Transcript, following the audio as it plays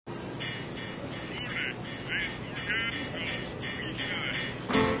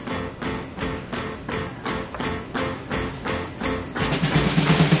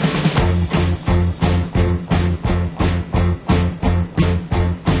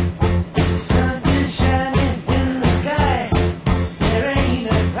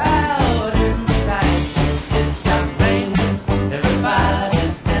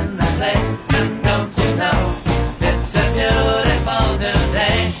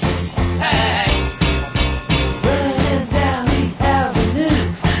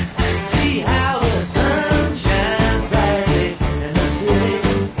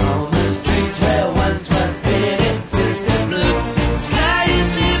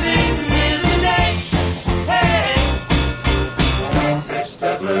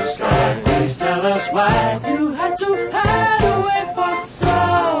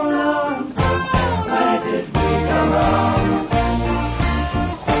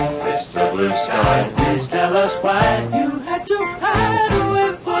Mr. Blue Sky, please tell us why you had to hide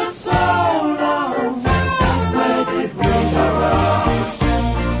away for so long. Where did we go wrong?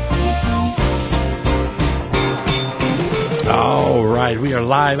 All right, we are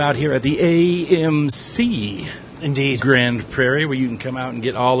live out here at the AMC. Indeed. Grand Prairie, where you can come out and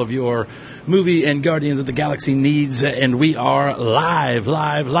get all of your movie and Guardians of the Galaxy needs. And we are live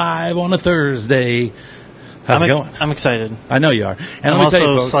on a Thursday. How's it going? I'm excited. I know you are. And I'm let me tell you,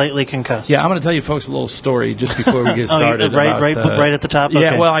 also folks, slightly concussed. Yeah, I'm going to tell you folks a little story just before we get started. Right at the top? Yeah,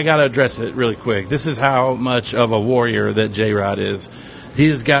 okay. well, I got to address it really quick. This is how much of a warrior that J-Rod is. He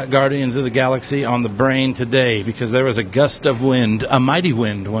has got Guardians of the Galaxy on the brain today because there was a gust of wind, a mighty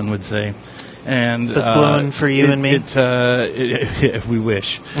wind, one would say. And that's blowing for you and me. We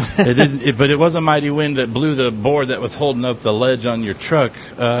wish, but it was a mighty wind that blew the board that was holding up the ledge on your truck,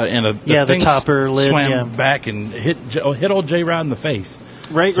 and the topper lid swam back and hit old J-Rod in the face.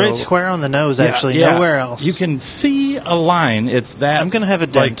 Right square on the nose. Actually, nowhere else. You can see a line. It's that. I'm going to have a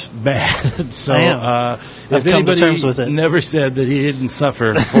dent. Bad. So, I am. If come to terms with it. Never said that he didn't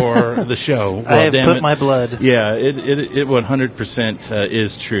suffer for the show. Well, I have put my blood. Yeah, it 100%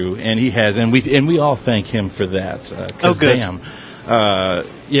 is true, and he has, and we all thank him for that. Oh, good. Damn.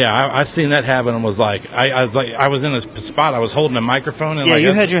 I seen that happen and was like, I was in a spot. I was holding a microphone. And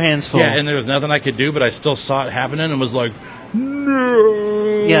you had your hands full. Yeah, and there was nothing I could do, but I still saw it happening and was like, no.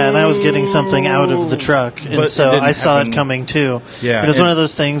 Yeah, and I was getting something out of the truck, and so I saw it coming too. Yeah, it was one of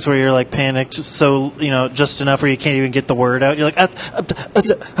those things where you're like panicked, so just enough where you can't even get the word out. You're like,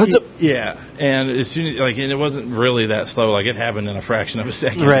 yeah, and as soon and it wasn't really that slow. Like it happened in a fraction of a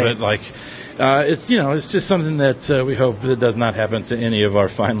second, right? But it's it's just something that we hope that does not happen to any of our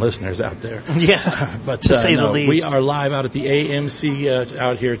fine listeners out there. Yeah, but to say the least, we are live out at the AMC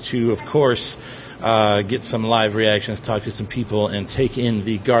out here to, of course. Get some live reactions, talk to some people, and take in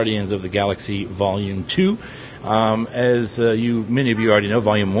the Guardians of the Galaxy Volume 2. As many of you already know,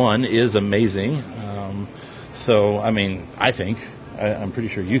 Volume 1 is amazing. I think. I'm pretty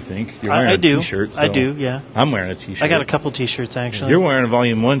sure you think. You're wearing a T-shirt. I do, yeah. I'm wearing a T-shirt. I got a couple T-shirts, actually. You're wearing a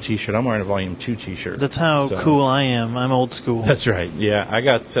Volume 1 T-shirt. I'm wearing a Volume 2 T-shirt. That's how cool I am. I'm old school. That's right. Yeah, I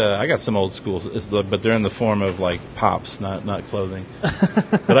got some old school, but they're in the form of like pops, not clothing.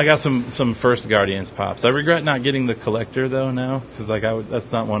 But I got some first Guardians pops. I regret not getting the collector though now because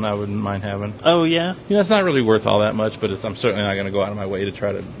that's not one I wouldn't mind having. Oh yeah. It's not really worth all that much, but I'm certainly not going to go out of my way to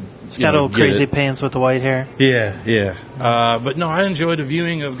try to. It's got old crazy pants with the white hair. Yeah. But no, I enjoyed a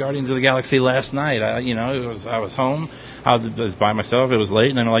viewing of Guardians of the Galaxy last night. I was home. I was by myself. It was late,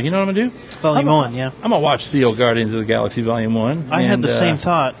 and then I'm like, you know what I'm going to do? Volume 1, yeah. I'm going to watch the old Guardians of the Galaxy Volume 1. I had the same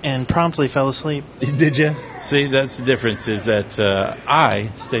thought and promptly fell asleep. Did you? See, that's the difference is that I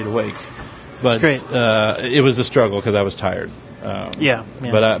stayed awake. But that's great. It was a struggle because I was tired. Yeah.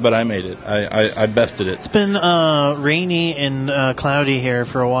 But I made it. I bested it. It's been rainy and cloudy here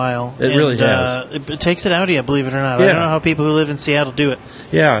for a while. It really has. It takes it out of you, believe it or not. Yeah. I don't know how people who live in Seattle do it.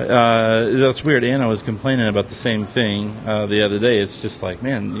 Yeah, that's weird. Anna was complaining about the same thing the other day. It's just like,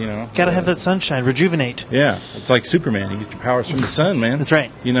 man, got to have that sunshine, rejuvenate. Yeah, it's like Superman. You get your powers from the sun, man. That's right.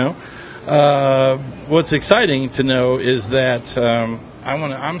 What's exciting to know is that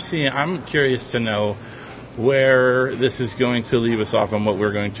I'm curious to know where this is going to leave us off and what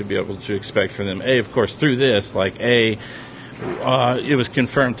we're going to be able to expect from them. Of course, through this, it was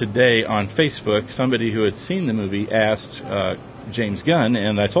confirmed today on Facebook. Somebody who had seen the movie asked James Gunn,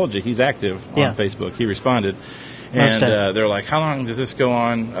 and I told you he's active on Facebook. He responded. And they're like, how long does this go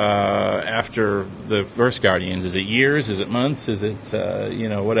on after the first Guardians? Is it years? Is it months? Is it,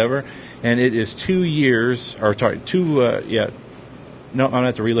 whatever? And it is 2 years, or sorry, no, I'm going to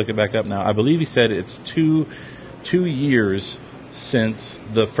have to relook it back up now. I believe he said it's two years since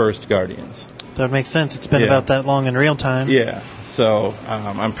the first Guardians. That would make sense. It's been about that long in real time. Yeah. So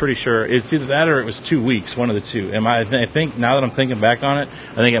I'm pretty sure it's either that or it was 2 weeks, one of the two. I think now that I'm thinking back on it,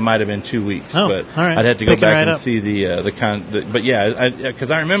 I think it might have been 2 weeks. Oh, but all right. I'd have to go back and see but yeah,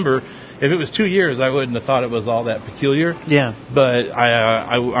 because I remember if it was 2 years, I wouldn't have thought it was all that peculiar. Yeah. But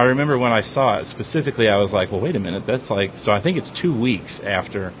I remember when I saw it specifically, I was like, well, wait a minute, that's like so. I think it's 2 weeks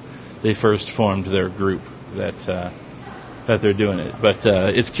after they first formed their group that they're doing it. But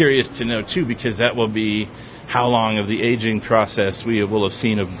it's curious to know too because that will be how long of the aging process we will have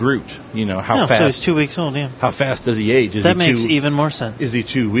seen of Groot. How fast. So he's 2 weeks old, yeah. How fast does he age? That makes even more sense. Is he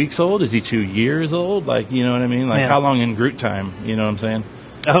 2 weeks old? Is he 2 years old? You know what I mean? How long in Groot time? You know what I'm saying?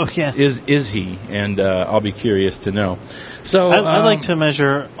 Oh, yeah. Is he? And I'll be curious to know. So I like to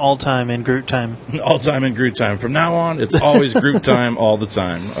measure all time in Groot time. All time in Groot time. From now on, it's always Groot time all the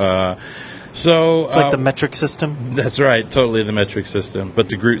time. So It's like the metric system. That's right, totally the metric system, but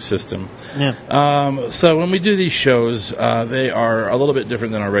the Groot system. Yeah. So when we do these shows, they are a little bit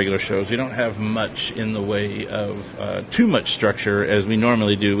different than our regular shows. We don't have much in the way of too much structure as we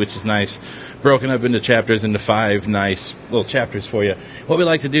normally do, which is nice. Broken up into chapters, into 5 nice little chapters for you. What we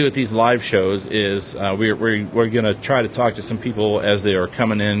like to do with these live shows is we're going to try to talk to some people as they are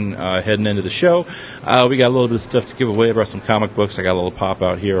coming in, heading into the show. We got a little bit of stuff to give away. I brought some comic books. I got a little pop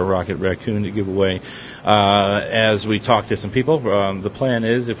out here, a Rocket Raccoon to give away. As we talk to some people, the plan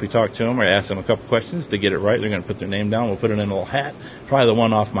is if we talk to them or ask them a couple questions, if they get it right, they're going to put their name down. We'll put it in a little hat, probably the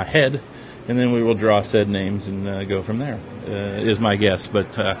one off my head, and then we will draw said names and go from there, is my guess. But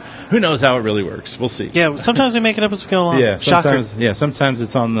who knows how it really works. We'll see. Yeah, sometimes we make it up as we go along. Yeah, Shocker. sometimes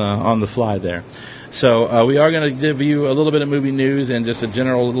it's on the fly there. So we are going to give you a little bit of movie news and just a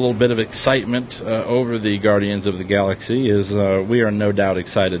general little bit of excitement over the Guardians of the Galaxy. We are no doubt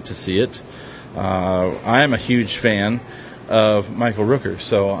excited to see it. I am a huge fan of Michael Rooker,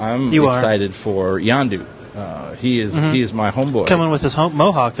 so I'm excited for Yondu. He is my homeboy. Coming with his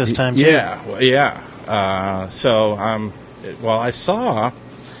mohawk this time, too. Yeah. So I saw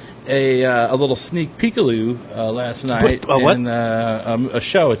a little sneak peekaloo last night in a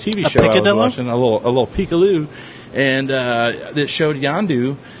show, a TV show. I was watching a little peekaloo, and that showed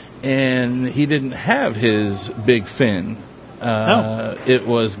Yondu, and he didn't have his big fin. It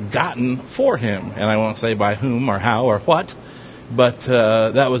was gotten for him, and I won't say by whom or how or what, but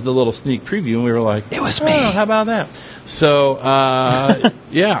that was the little sneak preview, and we were like, it was me. How about that? So,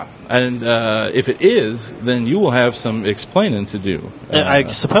 yeah. And if it is, then you will have some explaining to do. I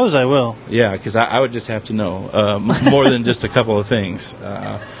suppose I will. Yeah, because I would just have to know more than just a couple of things.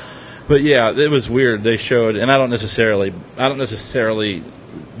 But yeah, it was weird. They showed, and I don't necessarily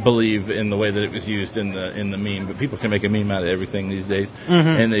believe in the way that it was used in the meme, but people can make a meme out of everything these days. Mm-hmm.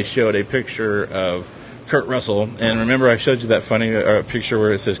 And they showed a picture of Kurt Russell, and remember I showed you that funny picture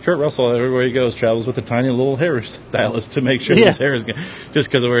where it says Kurt Russell everywhere he goes travels with a tiny little hairstylist to make sure his hair is good. Just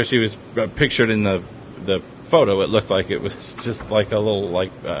because of where she was pictured in the photo, it looked like it was just like a little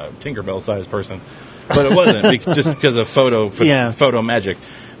Tinkerbell sized person, but it wasn't just because of photo magic.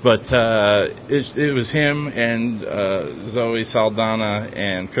 But it was him and Zoe Saldana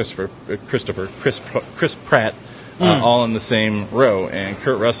and Chris Pratt all in the same row, and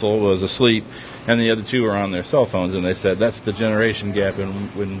Kurt Russell was asleep, and the other two were on their cell phones, and they said that's the generation gap in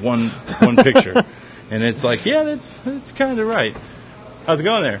one picture, and it's like, yeah, that's kind of right. How's it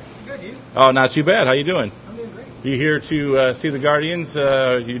going there? Good, you? Oh, not too bad. How you doing? I'm doing great. You here to see the Guardians?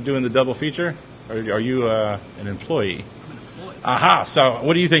 You doing the double feature, or are you an employee? Aha! So,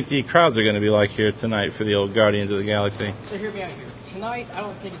 what do you think the crowds are going to be like here tonight for the old Guardians of the Galaxy? So, hear me out here. Tonight, I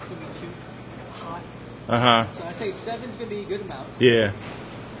don't think it's going to be too hot. So, I say 7's going to be a good amount. Yeah.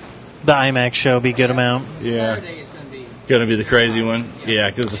 The IMAX show be good amount. Yeah. Saturday is going to be... Going to be the crazy one?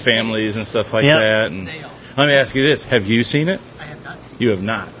 Yeah, because the families and stuff like that. And let me ask you this. Have you seen it? I have not seen it. You have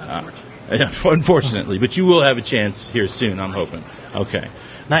not? Unfortunately. But you will have a chance here soon, I'm hoping. Okay.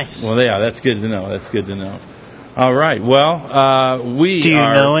 Nice. Well, yeah, that's good to know. All right. Well, Do you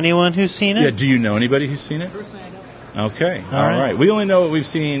know anyone who's seen it? Yeah. Do you know anybody who's seen it? Personally, I don't. Okay. All right. We only know what we've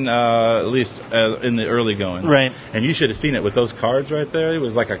seen, at least in the early going. Right. And you should have seen it with those cards right there. It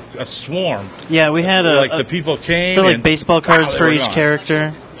was like a swarm. Yeah, we had the people came. They're like and, baseball cards for each gone.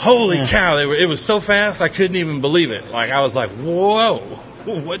 character. Holy cow! It was so fast I couldn't even believe it. Like I was like, whoa,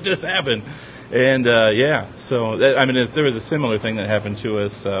 what just happened? And so there was a similar thing that happened to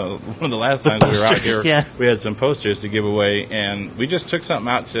us one of the last times we were out here. Yeah. We had some posters to give away, and we just took something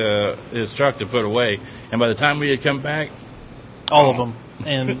out to his truck to put away. And by the time we had come back, all of them,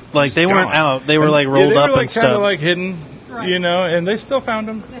 and like they weren't out; they were like rolled up and stuff, kind of like hidden, right. And they still found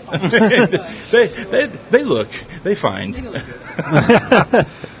them. they look, they find. They look good.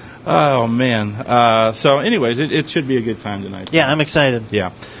 Oh man! So, anyways, it should be a good time tonight. Yeah, I'm excited.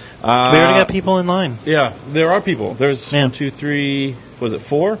 Yeah. We already got people in line. Yeah, there are people. There's 1, 2, 3. Was it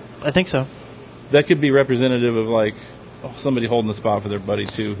 4? I think so. That could be representative of somebody holding the spot for their buddy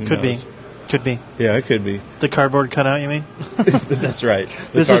too. Who knows? Could be. Yeah, it could be. The cardboard cutout, you mean? That's right.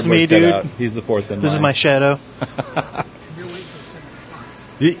 This is me, dude. Cutout. He's the fourth in line. This is my shadow. You're waiting for 7 o'clock.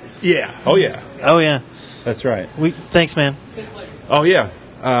 Yeah. Oh yeah. Oh yeah. That's right. Thanks, man. Oh yeah.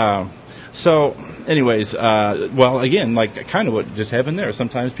 So, anyways, again, kind of what just happened there.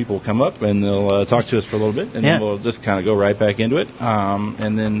 Sometimes people will come up and they'll talk to us for a little bit, and then we'll just kind of go right back into it.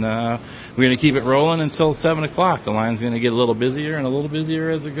 And then we're going to keep it rolling until 7 o'clock. The line's going to get a little busier and a little busier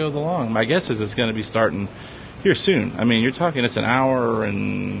as it goes along. My guess is it's going to be starting here soon. I mean, you're talking it's an hour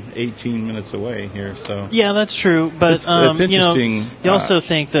and 18 minutes away here. So yeah, that's true. But it's interesting. You also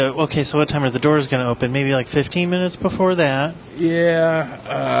think that okay, so what time are the doors going to open? Maybe like 15 minutes before that.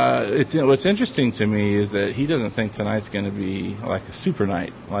 Yeah, it's what's interesting to me is that he doesn't think tonight's going to be like a super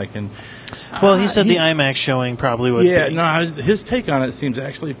night, like in. Well, he said the IMAX showing probably would be. Yeah, no, his take on it seems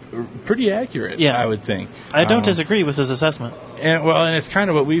actually pretty accurate. Yeah. I would think. I don't disagree with his assessment. And it's kind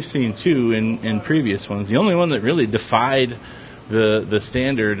of what we've seen too in previous ones. The only one that really defied the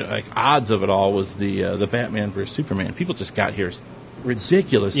standard like odds of it all was the Batman vs Superman. People just got here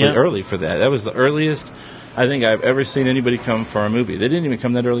ridiculously early for that. That was the earliest I think I've ever seen anybody come for a movie. They didn't even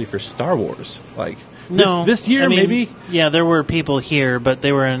come that early for Star Wars. Like this year, maybe. Yeah, there were people here, but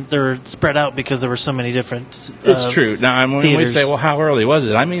they were spread out because there were so many different. It's true. Now, when we theaters. say, well, how early was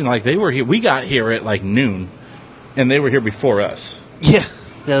it? I mean, like they were here. We got here at like noon, and they were here before us. Yeah,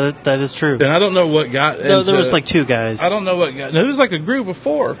 that is true. And I don't know what got. No, there was like two guys. I don't know what got. No, there was like a group of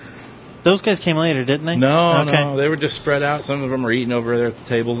four. Those guys came later, didn't they? No, they were just spread out. Some of them were eating over there at the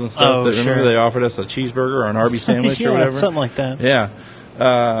tables and stuff. Oh, Remember they offered us a cheeseburger or an Arby's sandwich or whatever? Something like that. Yeah.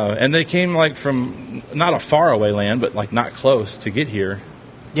 And they came like from not a faraway land, but like not close to get here.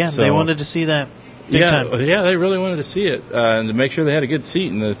 Yeah, So- they wanted to see that big time. Yeah, they really wanted to see it and to make sure they had a good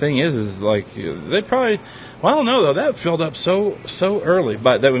seat. And the thing is like they probably. Well, I don't know though. That filled up so early.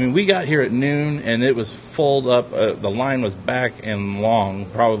 But we got here at noon and it was full up. The line was back and long,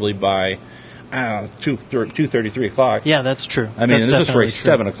 probably by 2:30, 3 o'clock. Yeah, that's true. I mean, That's this is for definitely a true.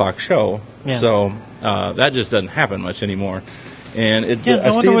 7 o'clock show, Yeah. so that just doesn't happen much anymore. And I wonder see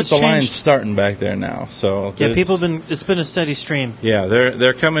that what's the line's changed. starting back there now. So Yeah, there's- people have been. It's been a steady stream. Yeah,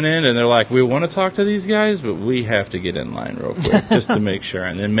 they're coming in and they're like, we want to talk to these guys, but we have to get in line real quick just to make sure.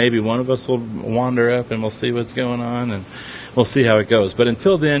 And then maybe one of us will wander up and we'll see what's going on and we'll see how it goes. But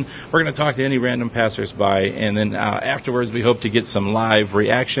until then, we're going to talk to any random passersby, and then afterwards we hope to get some live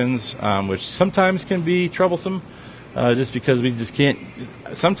reactions, which sometimes can be troublesome. Just because we just can't.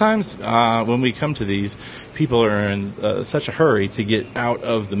 Sometimes when we come to these, people are in such a hurry to get out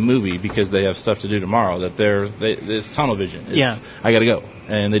of the movie because they have stuff to do tomorrow that there's tunnel vision. I got to go,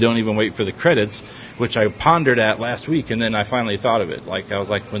 and they don't even wait for the credits, which I pondered at last week, and then I finally thought of it. Like I was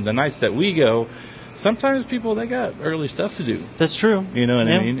like, when the nights that we go, sometimes people they got early stuff to do. That's true. You know what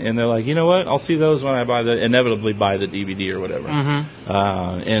I mean? And they're like, you know what? I'll see those when I inevitably buy the DVD or whatever. Mm-hmm.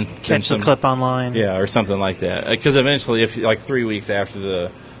 And Catch the clip online. Yeah, or something like that. Because eventually, if like 3 weeks after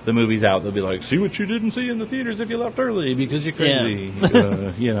the movie's out, they'll be like, see what you didn't see in the theaters if you left early because you're crazy.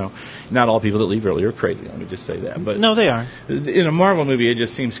 Not all people that leave early are crazy. Let me just say that. But No, they are. in a Marvel movie, it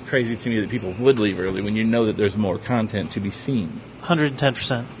just seems crazy to me that people would leave early when you know that there's more content to be seen.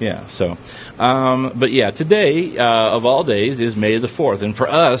 110%. Yeah, so, but yeah, today, of all days, is May the 4th. And for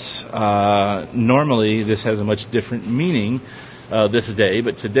us, normally this has a much different meaning this day,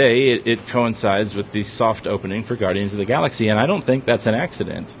 but today it coincides with the soft opening for Guardians of the Galaxy, and I don't think that's an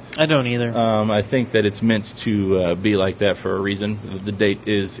accident. I don't either. I think that it's meant to be like that for a reason. The date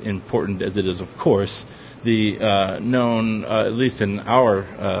is important as it is, of course. The known, at least in our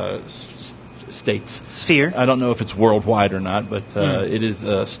states. Sphere. I don't know if it's worldwide or not, but it is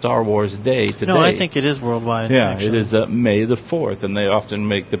Star Wars Day today. No, I think it is worldwide. Yeah, actually. it is May the 4th, and they often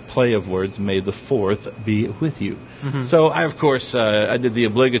make the play of words, May the 4th be with you. Mm-hmm. So, I, of course, I did the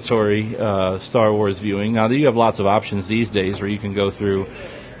obligatory Star Wars viewing. Now, you have lots of options these days where you can go through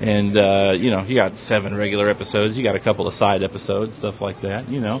and, you got 7 regular episodes, you got a couple of side episodes, stuff like that,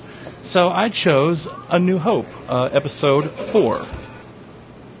 So, I chose A New Hope, episode 4.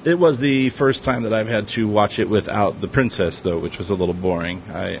 It was the first time that I've had to watch it without the princess, though, which was a little boring.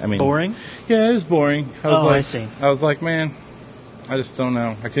 I mean, boring? Yeah, it was boring. I see. I was like, man, I just don't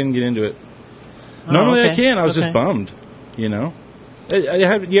know. I couldn't get into it. Normally I can. I was just bummed, You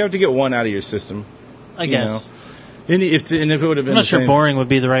have to get one out of your system. I guess. And if it would have been, I'm not sure boring would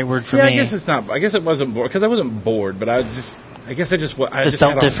be the right word for me. I guess it's not. I guess it wasn't bored because I wasn't bored, but I just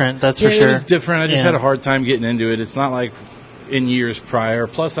felt different. That's for sure. It was different. I just had a hard time getting into it. It's not like in years prior.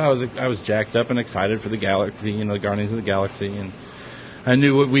 Plus, I was jacked up and excited for the Galaxy, the Guardians of the Galaxy, and I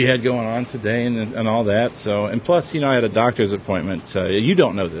knew what we had going on today and all that. So, and plus, I had a doctor's appointment. You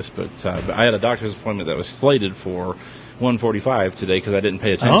don't know this, but I had a doctor's appointment that was slated for 1:45 today because I didn't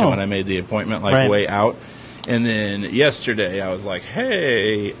pay attention when I made the appointment, way out. And then yesterday, I was like,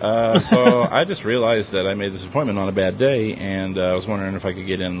 hey, so I just realized that I made this appointment on a bad day, and I was wondering if I could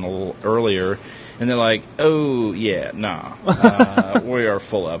get in a little earlier. And they're like, oh, yeah, nah, we are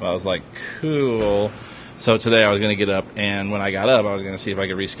full up. I was like, cool. So today I was going to get up, and when I got up, I was going to see if I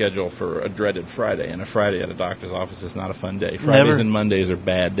could reschedule for a dreaded Friday. And a Friday at a doctor's office is not a fun day. Fridays and Mondays are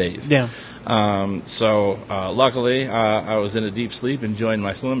bad days. Yeah. Luckily, I was in a deep sleep, enjoying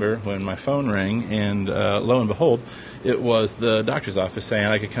my slumber, when my phone rang, and lo and behold, it was the doctor's office saying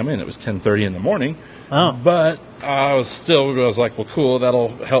I could come in. It was 10:30 in the morning. Oh. But I was like, well, cool, that'll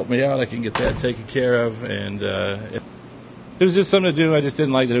help me out. I can get that taken care of. And it was just something to do. I just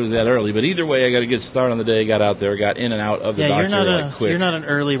didn't like that it was that early. But either way, I got a good start on the day, got out there, got in and out of the doctor quick. You're not an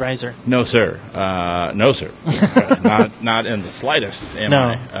early riser. No, sir. No, sir. Not in the slightest.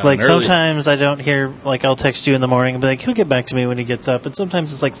 No. Sometimes I don't hear, I'll text you in the morning and be like, he'll get back to me when he gets up. And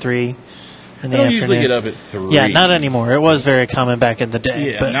sometimes it's 3 in the afternoon. I usually get up at 3. Yeah, not anymore. It was very common back in the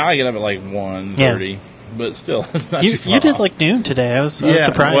day. Yeah, but now I get up at 1:30. Yeah. But still, it's not too far. You did noon today. I was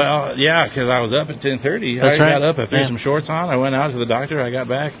surprised. Well, yeah, because I was up at 10:30. That's I right. got up, I threw some shorts on, I went out to the doctor, I got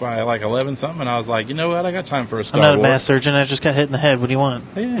back by 11 something, and I was like, you know what, I got time for a Star War. I'm not a mass surgeon, I just got hit in the head. What do you want?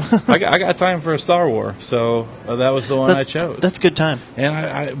 Yeah, I got time for a Star War, so that was the one I chose. That's good time.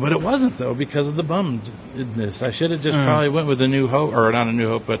 And but it wasn't, though, because of the bummedness. I should have just probably went with the New Hope, or not a New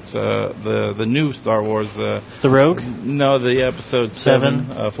Hope, but the new Star Wars. The Rogue? No, the episode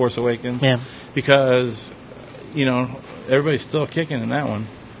 7, Force Awakens. Yeah. Because everybody's still kicking in that one.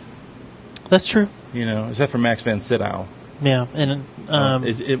 That's true. Except for Max Van Sydow. Yeah, and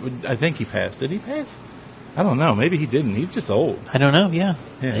I think he passed. Did he pass? I don't know. Maybe he didn't. He's just old. I don't know. Yeah.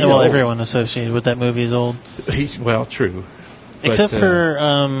 Well, everyone associated with that movie is old. True. Except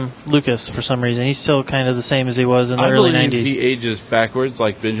for Lucas, for some reason. He's still kind of the same as he was in the early 90s. He ages backwards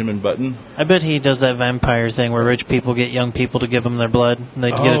like Benjamin Button. I bet he does that vampire thing where rich people get young people to give them their blood. And they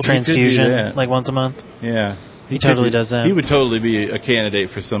get a transfusion once a month. Yeah. He totally does that. He would totally be a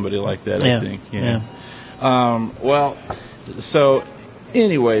candidate for somebody like that, I think. Yeah. So,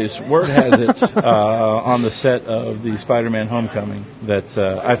 anyways, word has it on the set of the Spider-Man Homecoming that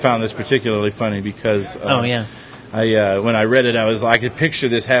I found this particularly funny because... when I read it, I could picture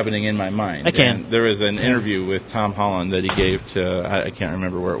this happening in my mind. I can. And there was an interview with Tom Holland that he gave to, I can't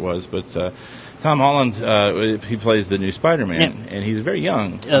remember where it was, but Tom Holland, he plays the new Spider-Man, and he's very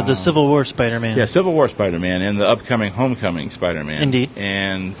young. The Civil War Spider-Man. Yeah, Civil War Spider-Man, and the upcoming Homecoming Spider-Man. Indeed.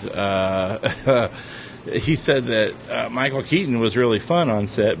 And he said that Michael Keaton was really fun on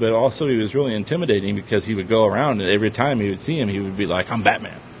set, but also he was really intimidating because he would go around, and every time he would see him, he would be like, I'm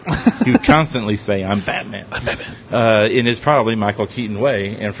Batman. He would constantly say, I'm Batman. I'm Batman. In his probably Michael Keaton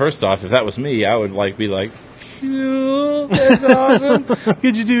way. And first off, if that was me, I would be like, cool, that's awesome.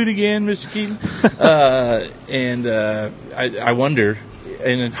 Could you do it again, Mr. Keaton? I wonder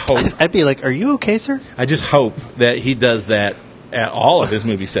and hope. I'd be like, are you okay, sir? I just hope that he does that at all of his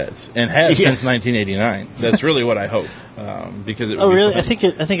movie sets and has since 1989. That's really what I hope. Because it would be really? fun.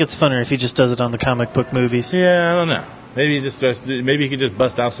 I think it's funner if he just does it on the comic book movies. Yeah, I don't know. Maybe maybe he could just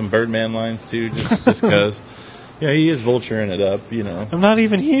bust out some Birdman lines too, just because. He is vulturing it up. I'm not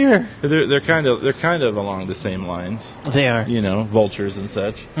even here. They're kind of along the same lines. They are. Vultures and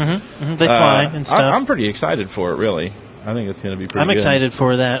such. Mm-hmm. Mm-hmm. They fly and stuff. I'm pretty excited for it. Really, I think it's going to be pretty. I'm good. excited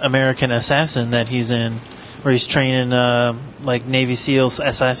for that American Assassin that he's in, where he's training Navy SEALs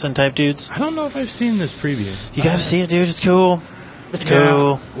assassin type dudes. I don't know if I've seen this preview. You got to see it, dude. It's cool. It's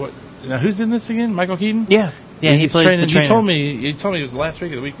cool. What? Now, who's in this again? Michael Keaton? Yeah. Yeah, he plays the trainer. You told me it was last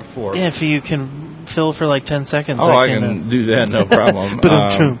week or the week before. Yeah, if you can fill for 10 seconds. I can do that, no problem.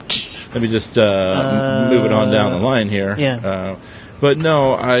 Let me just move it on down the line here. Yeah. But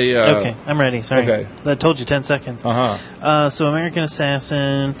no, okay, I'm ready. Sorry. Okay. I told you 10 seconds. So American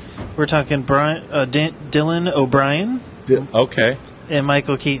Assassin, we're talking Dylan O'Brien. Okay. And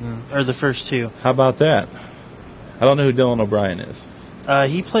Michael Keaton are the first two. How about that? I don't know who Dylan O'Brien is.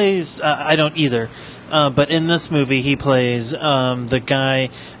 He plays... I don't either. But in this movie, he plays the guy...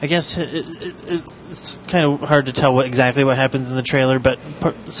 I guess it's kind of hard to tell exactly what happens in the trailer, but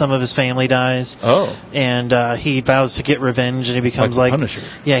some of his family dies. Oh. And he vows to get revenge, and he becomes like Punisher.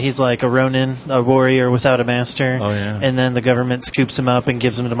 Yeah, he's like a Ronin, a warrior without a master. Oh, yeah. And then the government scoops him up and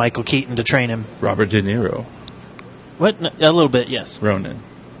gives him to Michael Keaton to train him. Robert De Niro. What? No, a little bit, yes. Ronin.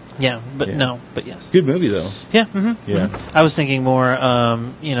 Yeah, but yes. Good movie, though. Yeah, mm-hmm. Yeah. Mm-hmm. I was thinking more,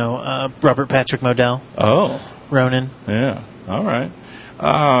 Robert Patrick Modell. Oh. Ronin. Yeah. All right.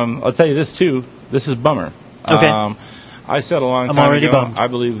 I'll tell you this, too. This is Bummer. Okay. I said a long time already ago, bummed. I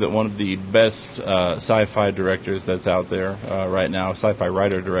believe that one of the best sci-fi directors that's out there right now, sci-fi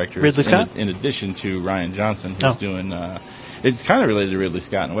writer-directors. Ridley Scott? In addition to Ryan Johnson, who's doing It's kind of related to Ridley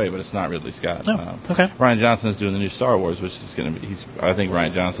Scott in a way, but it's not Ridley Scott. Oh, okay. Ryan Johnson is doing the new Star Wars, which is going to be. I think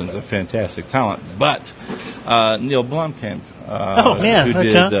Ryan Johnson's a fantastic talent, but Neil Blomkamp, who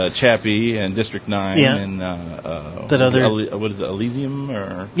did Chappie and District 9 and that other what is it, Elysium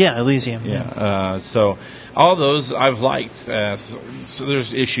or Elysium. So all those I've liked. So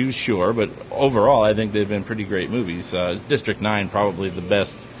there's issues, sure, but overall I think they've been pretty great movies. District 9 probably the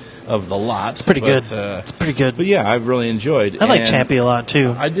best of the lot. It's pretty good. It's pretty good. But yeah, I've really enjoyed. I like Chappie a lot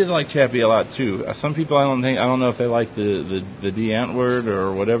too. I did like Chappie a lot too. Some people I don't know if they like the D-ant word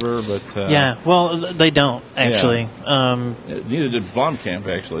or whatever, but well, they don't actually. Neither did Blomkamp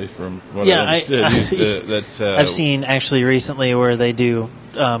actually. From what I understood, I've seen actually recently where they do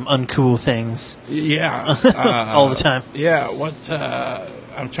uncool things. Yeah, all the time. Yeah,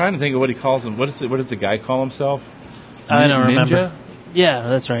 I'm trying to think of what he calls them. What does the guy call himself? I don't Ninja? remember. Yeah,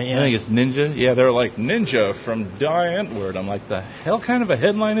 that's right. Yeah. I think it's Ninja. Yeah, they're like Ninja from Die Antwoord. I'm like, the hell kind of a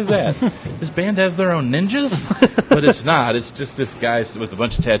headline is that? This band has their own ninjas? But it's not. It's just this guy with a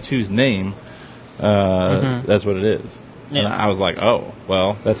bunch of tattoos name. That's what it is. Yeah. And I was like, oh,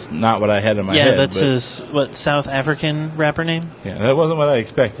 well, that's not what I had in my head. Yeah, that's his, South African rapper name? Yeah, that wasn't what I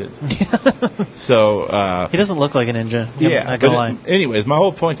expected. So he doesn't look like a ninja. Yeah, not gonna lie. Anyways, my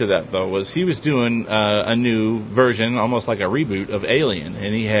whole point to that, though, was he was doing a new version, almost like a reboot of Alien,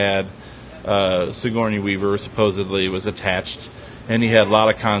 and he had Sigourney Weaver supposedly was attached, and he had a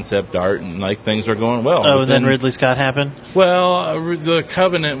lot of concept art, and like things were going well. Oh, then Ridley Scott happened? Well, the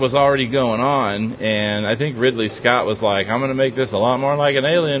Covenant was already going on, and I think Ridley Scott was like, I'm going to make this a lot more like an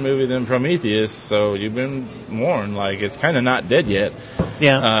Alien movie than Prometheus, so you've been warned. Like, it's kind of not dead yet.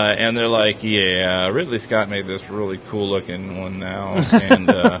 Yeah. And they're like, yeah, Ridley Scott made this really cool-looking one now,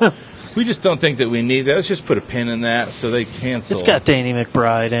 and we just don't think that we need that. Let's just put a pin in that, so they cancel. It's got Danny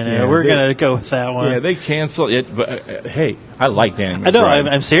McBride in it. Yeah, We're going to go with that one. Yeah, they cancel it, but hey, I like Danny McBride. I know,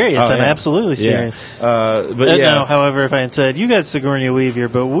 I'm serious. I'm absolutely serious. But no, however, if I had said, you got Sigourney Weaver,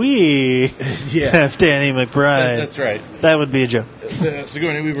 but we have Danny McBride. That's right. That would be a joke.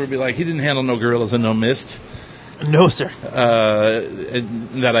 Sigourney Weaver would be like, he didn't handle no gorillas and no mist. No, sir.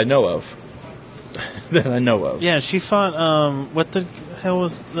 That I know of. Yeah, she fought, what the hell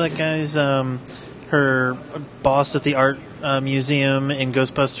was that guy's, her boss at the art museum in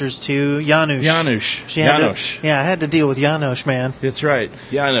Ghostbusters 2? Janusz. Janusz. I had to deal with Janusz, man. That's right.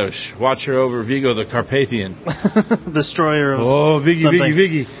 Janusz. Watcher over Vigo the Carpathian. Destroyer of Viggy, something.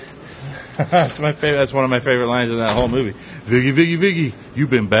 Viggy. That's my favorite. That's one of my favorite lines in that whole movie. Viggy, you've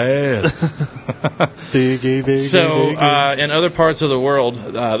been bad. Viggy. So, in other parts of the world,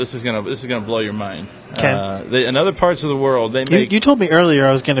 this is gonna blow your mind. Okay. In other parts of the world, they make. You told me earlier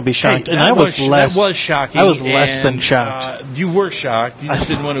I was going to be shocked, and I was less. That was shocking. I was less than shocked. You were shocked. You just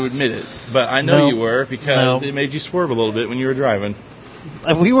didn't want to admit it, but I know you were because it made you swerve a little bit when you were driving.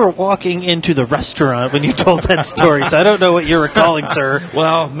 We were walking into the restaurant when you told that story, so I don't know what you're recalling, sir.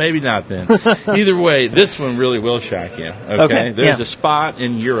 Well, maybe not then. Either way, this one really will shock you. Okay? There's a spot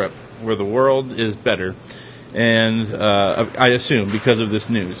in Europe where the world is better, and I assume because of this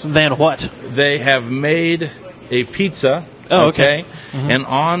news. Than what? They have made a pizza. Oh, okay. Mm-hmm. And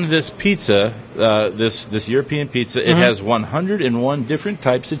on this pizza, this European pizza, it has 101 different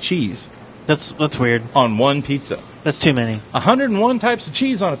types of cheese. That's weird. On one pizza. That's too many. 101 types of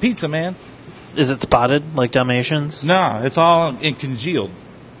cheese on a pizza, man. Is it spotted like Dalmatians? No, it's all congealed.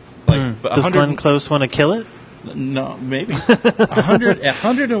 Does Glenn Close want to kill it? No, maybe.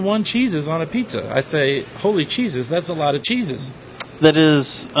 101 cheeses on a pizza. I say, holy cheeses, that's a lot of cheeses. That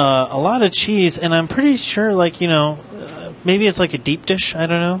is a lot of cheese, and I'm pretty sure, maybe it's like a deep dish. I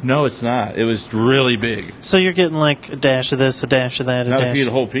don't know. No, it's not. It was really big. So you're getting like a dash of this, a dash of that, Not if you eat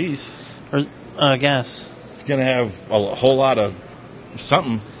a whole piece. Or I guess. It's going to have a whole lot of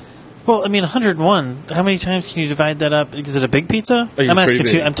something. Well, I mean, 101. How many times can you divide that up? Is it a big pizza? I'm asking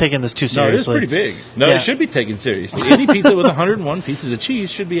too. I'm taking this too seriously. No, it is pretty big. No, it should be taken seriously. Any pizza with 101 pieces of cheese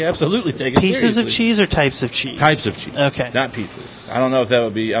should be absolutely taken seriously. Pieces of cheese or types of cheese? Types of cheese. Okay. Not pieces. I don't know if that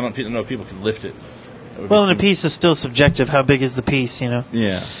would be. I don't know if people can lift it. Well, and a piece is still subjective. How big is the piece,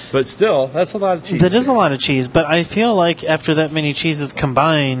 Yeah. But still, that's a lot of cheese. That is a lot of cheese, but I feel like after that many cheeses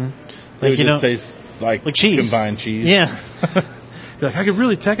combine, it just tastes like cheese. Combined cheese. Yeah. Like, I could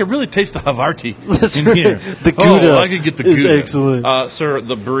really taste the Havarti in here. The Gouda. I could get the Gouda. Excellent. Sir,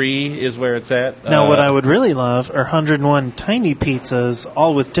 the Brie is where it's at. Now, what I would really love are 101 tiny pizzas,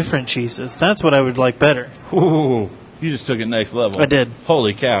 all with different cheeses. That's what I would like better. Ooh, you just took it next level. I did.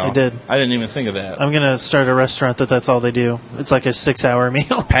 Holy cow. I did. I didn't even think of that. I'm going to start a restaurant that's all they do. It's like a 6-hour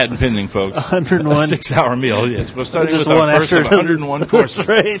meal. Patent pending, folks. 101. A 6-hour meal, yes. We're starting just with our one first after of 101 courses.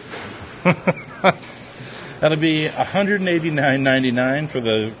 That's right. That'll be $189.99 for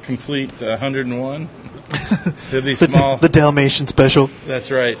the complete 101. It'll be small. The Dalmatian special.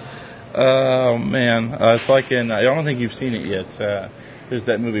 That's right. Oh man, it's like in. I don't think you've seen it yet. There's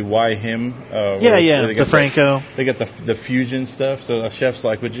that movie Why Him? Yeah. The Franco. They got the fusion stuff. So the chef's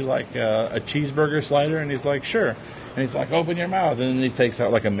like, "Would you like a cheeseburger slider?" And he's like, "Sure." And he's like, "Open your mouth." And then he takes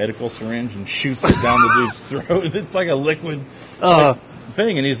out like a medical syringe and shoots it down the dude's throat. It's like a liquid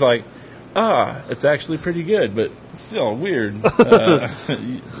thing. And he's like, it's actually pretty good, but still weird. That's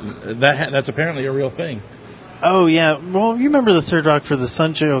apparently a real thing. Oh, yeah. Well, you remember the Third Rock for the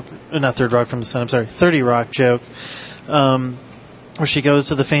Sun joke? Not Third Rock from the Sun, I'm sorry. 30 Rock joke. Where she goes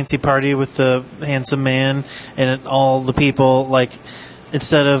to the fancy party with the handsome man, and all the people, like,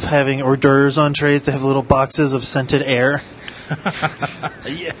 instead of having hors d'oeuvres on trays, they have little boxes of scented air.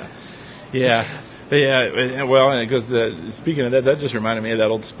 Yeah. Well, and it goes. Speaking of that, that just reminded me of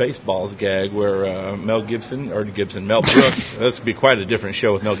that old Spaceballs gag where Mel Brooks. This would be quite a different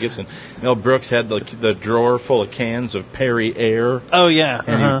show with Mel Gibson. Mel Brooks had the drawer full of cans of Perry Air. Oh yeah,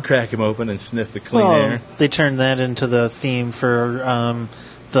 and he'd crack them open and sniff the clean air. They turned that into the theme for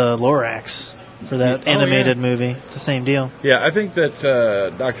the Lorax for that animated movie. It's the same deal. Yeah, I think that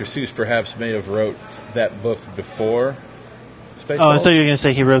Dr. Seuss perhaps may have wrote that book before Spaceballs. Oh, I thought you were going to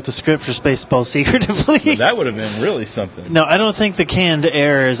say he wrote the script for Spaceballs secretively. Well, that would have been really something. No, I don't think the canned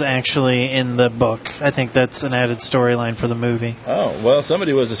air is actually in the book. I think that's an added storyline for the movie. Oh, well,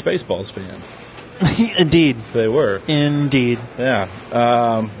 somebody was a Spaceballs fan. Indeed. They were. Indeed. Yeah.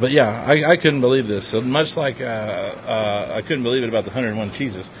 But yeah, I couldn't believe this. So much like I couldn't believe it about the 101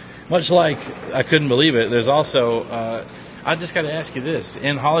 cheeses. Much like I couldn't believe it, there's also... I just got to ask you this: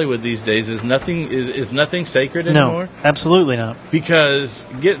 in Hollywood these days, is nothing sacred anymore? No, absolutely not. Because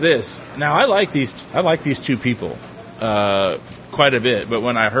get this. Now, I like these two people quite a bit, but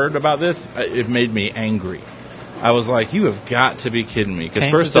when I heard about this, it made me angry. I was like, "You have got to be kidding me!" Because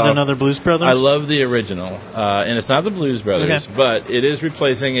first off, another Blues Brothers? I love the original, and it's not the Blues Brothers, but it is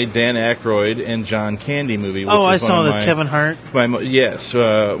replacing a Dan Aykroyd and John Candy movie. Which I saw this. Kevin Hart. One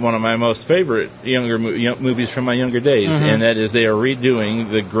of my most favorite movies from my younger days, and that is they are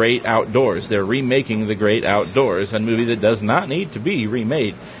redoing The Great Outdoors. They're remaking The Great Outdoors, a movie that does not need to be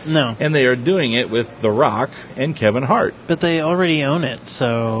remade. No, and they are doing it with The Rock and Kevin Hart. But they already own it,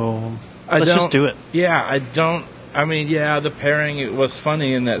 so let's just do it. Yeah, I don't. I mean, yeah, the pairing, it was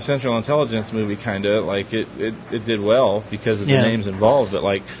funny in that Central Intelligence movie, kind of. Like, it did well because of the names involved. But,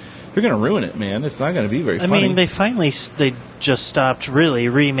 like, you're going to ruin it, man. It's not going to be very funny. I mean, they just stopped really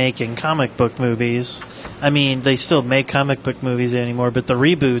remaking comic book movies. I mean, they still make comic book movies anymore, but the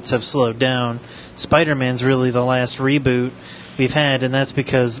reboots have slowed down. Spider-Man's really the last reboot we've had, and that's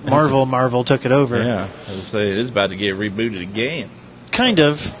because Marvel took it over. Yeah, I would say it is about to get rebooted again. Kind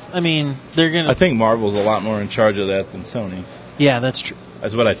of. I mean, they're going to... I think Marvel's a lot more in charge of that than Sony. Yeah, that's true.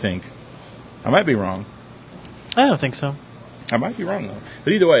 That's what I think. I might be wrong. I don't think so. I might be wrong, though.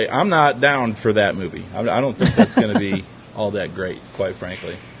 But either way, I'm not down for that movie. I don't think that's going to be all that great, quite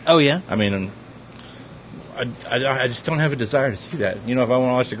frankly. Oh, yeah? I mean, I just don't have a desire to see that. You know, if I want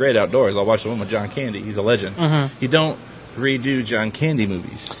to watch The Great Outdoors, I'll watch the one with John Candy. He's a legend. You don't redo John Candy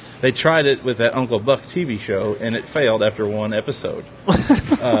movies. They tried it with that Uncle Buck TV show, and it failed after one episode.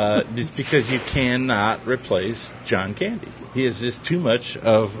 Just because you cannot replace John Candy. He is just too much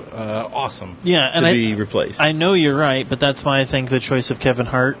of awesome to be replaced. I know you're right, but that's why I think the choice of Kevin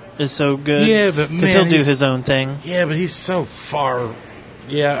Hart is so good. Yeah, but because he'll do his own thing. Yeah, but he's so far...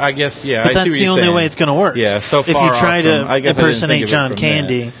 Yeah, I guess, yeah. But that's the only way it's going to work. Yeah, so far if you try to impersonate John that.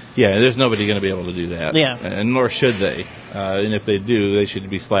 Candy. Yeah, there's nobody going to be able to do that. Yeah. And nor should they. And if they do, they should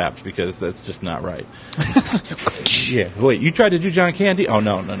be slapped because that's just not right. Yeah, wait, you tried to do John Candy? Oh,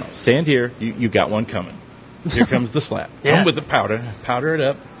 no. Stand here. You got one coming. Here comes the slap. Yeah. Come with the powder. Powder it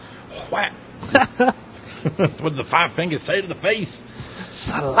up. Whack. What did the five fingers say to the face?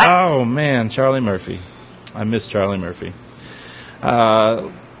 Slap. Oh, man, Charlie Murphy. I miss Charlie Murphy.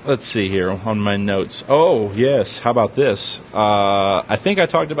 Let's see here on my notes. Oh, yes. How about this? I think I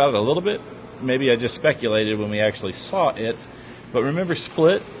talked about it a little bit. Maybe I just speculated when we actually saw it. But remember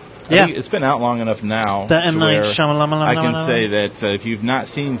Split? Yeah. It's been out long enough now. The M. Night Shyamalan. I can say that if you've not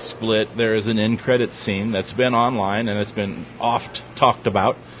seen Split, there is an end credits scene that's been online and it's been oft talked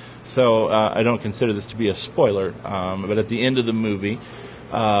about. So I don't consider this to be a spoiler. But at the end of the movie,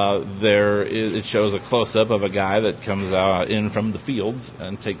 it shows a close-up of a guy that comes in from the fields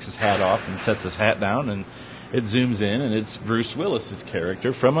and takes his hat off and sets his hat down, and it zooms in, and it's Bruce Willis's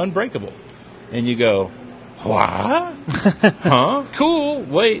character from Unbreakable. And you go, what? Huh? Cool.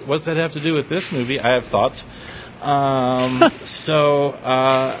 Wait, what's that have to do with this movie? I have thoughts. So,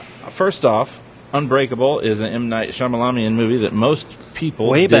 first off, Unbreakable is an M. Night Shyamalamian movie that most people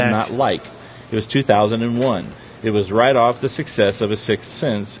Way did back. not like. It was 2001. It was right off the success of A Sixth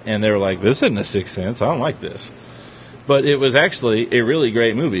Sense, and they were like, this isn't A Sixth Sense. I don't like this. But it was actually a really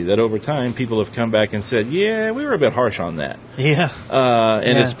great movie that over time people have come back and said, yeah, we were a bit harsh on that. Yeah.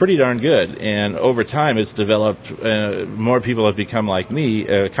 And it's pretty darn good. And over time it's developed, more people have become like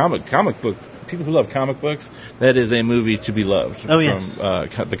me, comic book people who love comic books. That is a movie to be loved from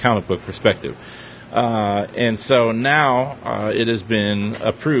the comic book perspective. And so now it has been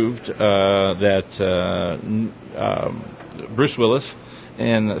approved that Bruce Willis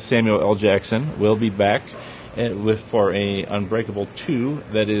and Samuel L. Jackson will be back for a Unbreakable 2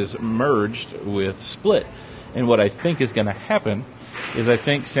 that is merged with Split. And what I think is going to happen is I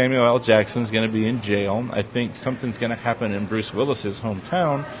think Samuel L. Jackson is going to be in jail. I think something's going to happen in Bruce Willis's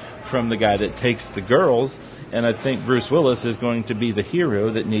hometown from the guy that takes the girls. And I think Bruce Willis is going to be the hero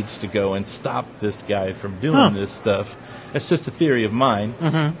that needs to go and stop this guy from doing this stuff. It's just a theory of mine,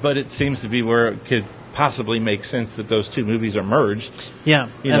 but it seems to be where it could possibly make sense that those two movies are merged. Yeah,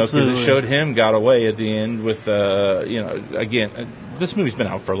 because it showed him got away at the end with, again, this movie's been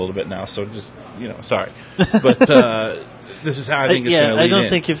out for a little bit now, so just, sorry. But this is how I think it's going to lead in. I don't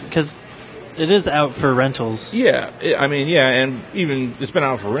think because it is out for rentals. Yeah, and even it's been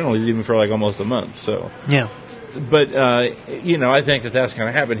out for rentals even for like almost a month, so. Yeah. But, I think that's going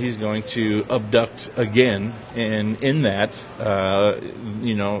to happen. He's going to abduct again, and in that,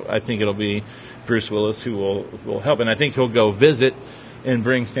 I think it'll be Bruce Willis who will help. And I think he'll go visit and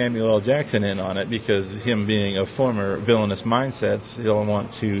bring Samuel L. Jackson in on it because him being a former villainous mindsets, he'll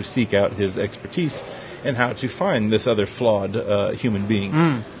want to seek out his expertise and how to find this other flawed human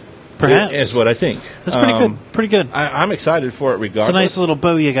being. Perhaps. Is what I think. That's pretty good. Pretty good. I'm excited for it regardless. It's a nice little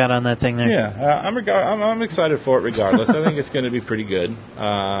bow you got on that thing there. Yeah, I'm excited for it regardless. I think it's going to be pretty good.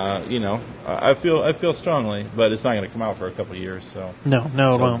 I feel strongly, but it's not going to come out for a couple of years. So no,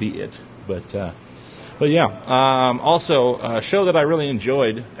 it won't. Be it. But yeah. Also, a show that I really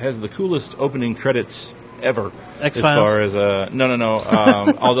enjoyed has the coolest opening credits ever. X-Files? As far as no.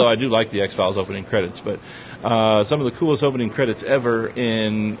 Although I do like the X-Files opening credits, but some of the coolest opening credits ever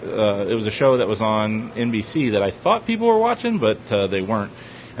in it was a show that was on NBC that I thought people were watching, but they weren't,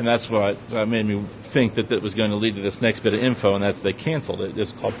 and that's what made me think that was going to lead to this next bit of info, and that's they canceled it.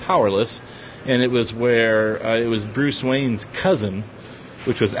 It's called Powerless, and it was where it was Bruce Wayne's cousin,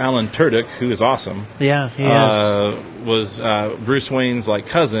 which was Alan Tudyk, who is awesome. Yeah, he is. Was Bruce Wayne's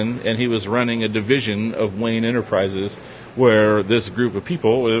cousin, and he was running a division of Wayne Enterprises, where this group of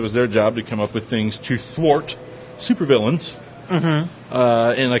people, it was their job to come up with things to thwart supervillains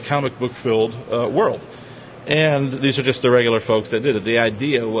in a comic book filled world. And these are just the regular folks that did it. The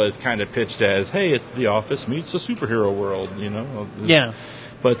idea was kind of pitched as, hey, it's The Office meets the superhero world, Yeah.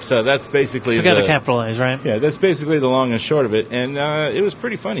 But that's basically... So got to capitalize, right? Yeah, that's basically the long and short of it. And it was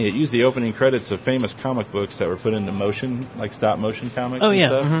pretty funny. It used the opening credits of famous comic books that were put into motion, like stop-motion comics and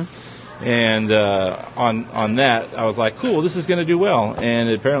stuff. And on that, I was like, cool, this is going to do well. And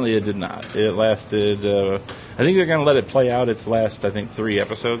apparently it did not. It lasted... I think they're going to let it play out its last, 3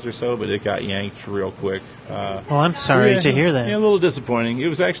 episodes or so, but it got yanked real quick. Well, I'm sorry to hear that. Yeah, a little disappointing. It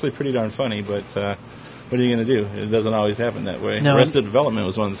was actually pretty darn funny, but... what are you going to do? It doesn't always happen that way. No, Arrested Development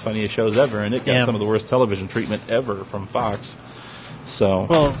was one of the funniest shows ever, and it got some of the worst television treatment ever from Fox. So,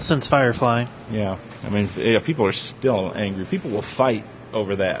 well, since Firefly. Yeah. I mean, people are still angry. People will fight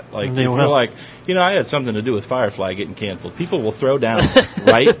over that. Like, they if will. you're like, I had something to do with Firefly getting canceled. People will throw down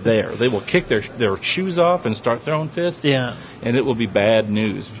right there. They will kick their shoes off and start throwing fists. Yeah. And it will be bad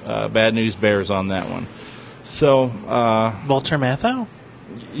news. Bad news bears on that one. So, Walter Matthau?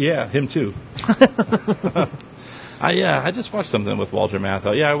 Yeah, him too. I just watched something with Walter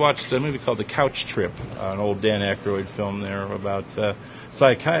Matthau. Yeah, I watched a movie called The Couch Trip, an old Dan Aykroyd film there about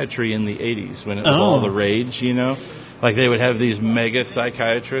psychiatry in the 80s when it was all the rage, Like they would have these mega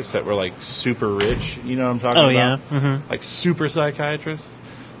psychiatrists that were like super rich, you know what I'm talking about? Yeah. Like super psychiatrists.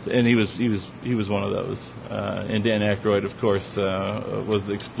 And he was one of those. And Dan Aykroyd, of course, was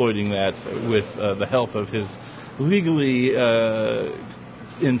exploiting that with the help of his legally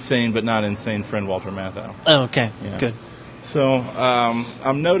insane but not insane friend Walter Matthau. Oh, okay. Yeah. Good. So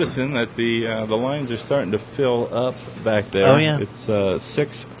I'm noticing that the lines are starting to fill up back there. Oh, yeah. It's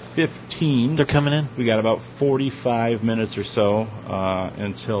 6:15. They're coming in. We got about 45 minutes or so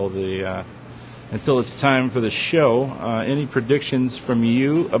until it's time for the show. Any predictions from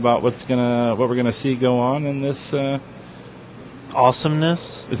you about what we're gonna see go on in this?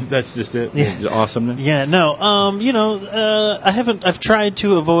 Awesomeness. That's just it. Yeah. Awesomeness. Yeah. No. I've tried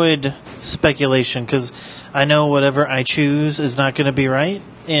to avoid speculation because I know whatever I choose is not going to be right,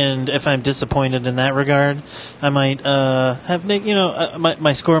 and if I'm disappointed in that regard, I might have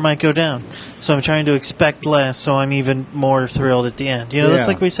my score might go down. So I'm trying to expect less, so I'm even more thrilled at the end. That's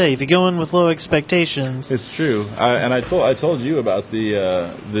like we say: if you go in with low expectations, it's true. And I told you about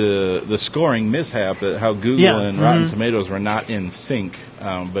the scoring mishap, that how Google and Rotten Tomatoes were not in sync,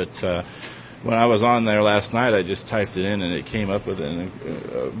 but. When I was on there last night, I just typed it in, and it came up with a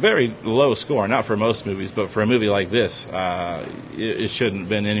very low score. Not for most movies, but for a movie like this, it shouldn't have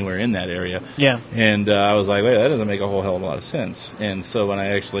been anywhere in that area. Yeah. And I was like, wait, that doesn't make a whole hell of a lot of sense. And so when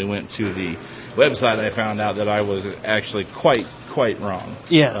I actually went to the website, I found out that I was actually quite wrong.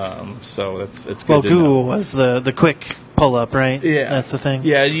 Yeah. So that's good. Well, to Google know. was the quick pull up, right? Yeah, that's the thing.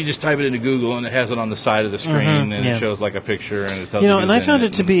 Yeah, you just type it into Google, and it has it on the side of the screen, and it shows like a picture, and it tells you. And I found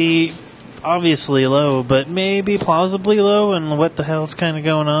it to be obviously low, but maybe plausibly low, and what the hell's kind of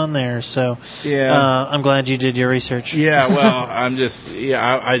going on there? So, I'm glad you did your research. Yeah, well, I'm just,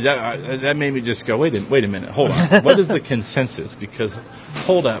 that made me just go, wait a minute, hold on. What is the consensus? Because,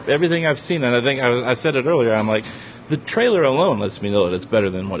 hold up, everything I've seen, and I think I said it earlier, I'm like, the trailer alone lets me know that it's better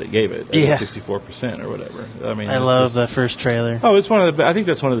than what it gave it, 64% or whatever. I mean, I love that first trailer. Oh, I think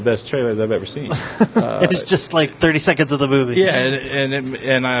that's one of the best trailers I've ever seen. It's just like 30 seconds of the movie. Yeah,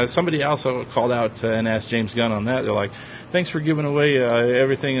 and somebody also called out and asked James Gunn on that. They're like, thanks for giving away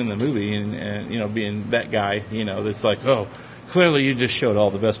everything in the movie, and being that guy, that's like, oh, clearly you just showed all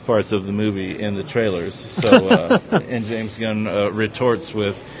the best parts of the movie in the trailers. So, and James Gunn retorts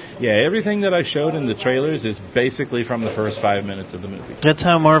with, yeah, everything that I showed in the trailers is basically from the first 5 minutes of the movie. That's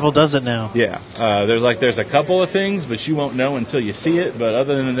how Marvel does it now. Yeah. There's a couple of things, but you won't know until you see it. But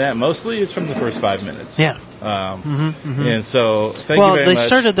other than that, mostly it's from the first 5 minutes. Yeah. And so, thank you very much. Well, they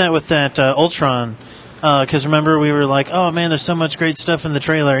started that with that Ultron. Because remember, we were like, oh, man, there's so much great stuff in the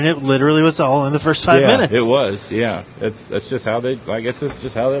trailer. And it literally was all in the first 5 minutes. It was, yeah. That's just how I guess it's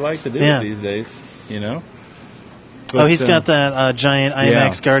just how they like to do it these days, But, he's got that giant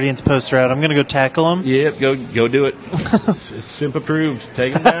IMAX Guardians poster out. I'm going to go tackle him. Yep, go do it. It's simp approved.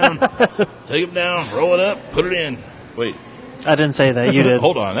 Take him down. Take him down. Roll it up. Put it in. Wait. I didn't say that. You did.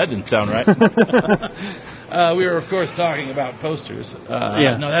 Hold on. That didn't sound right. We were, of course, talking about posters.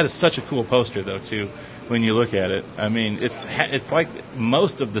 No, that is such a cool poster, though, too, when you look at it. I mean, it's like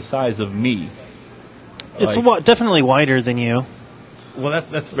most of the size of me. It's definitely wider than you. Well,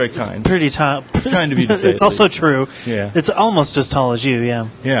 that's very kind. Pretty tall. Kind of you to say. It's also true. Yeah. It's almost as tall as you, yeah.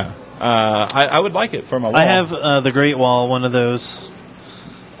 Yeah. I would like it for my wall. I have the Great Wall, one of those.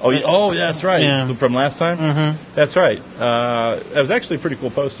 Oh, that's right. Yeah. From last time? Mm-hmm. That's right. That was actually a pretty cool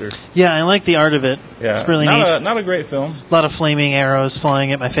poster. Yeah, I like the art of it. Yeah. It's really neat. Not a great film. A lot of flaming arrows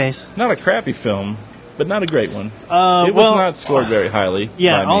flying at my face. Not a crappy film, but not a great one. It was not scored very highly.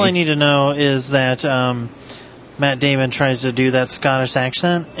 Yeah, all I need to know is that Matt Damon tries to do that Scottish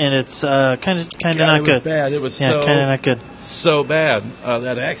accent, and it's kind of not good. Bad. It was kind of not good. So bad,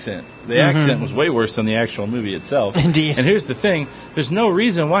 that accent. The accent was way worse than the actual movie itself. Indeed. And here's the thing: there's no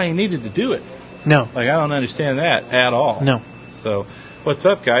reason why he needed to do it. No. I don't understand that at all. No. So, what's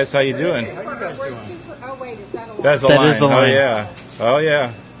up, guys? How you doing? How you guys doing? Oh wait, is that a line? That's a that line. Is the line. Oh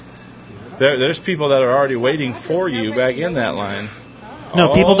yeah. There's people that are already waiting for you back in that line.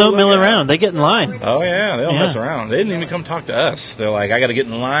 No, people don't mill around. They get in line. Oh, yeah. They don't mess around. They didn't even come talk to us. They're like, I got to get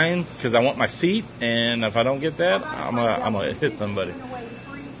in line because I want my seat, and if I don't get that, I'm gonna hit somebody.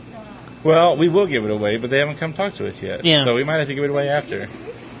 Well, we will give it away, but they haven't come talk to us yet. Yeah. So we might have to give it away after.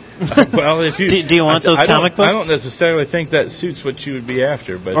 Well, if you do you want those comic books? I don't necessarily think that suits what you would be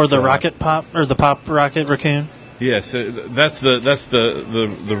after, but or the rocket pop or the pop rocket raccoon. Yes, that's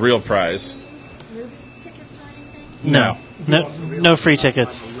the real prize. Movie tickets or anything? No free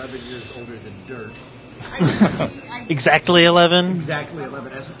tickets. 11 years older than dirt. Exactly 11. Exactly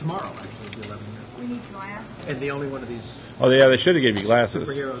 11. As of tomorrow, actually, it'll be 11 years. We need glass. And the only one of these Oh yeah, they should have gave you glasses.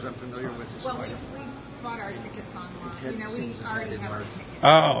 superheroes I'm familiar with is Well, Spider-Man. we bought our tickets online. We already have our tickets.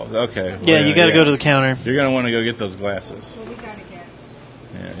 Oh, okay. Yeah, you got to go to the counter. You're gonna want to go get those glasses. So we got to get.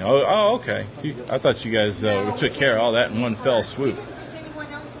 Yeah. Oh, okay. I thought you guys took care of all that in one fell swoop. Anyone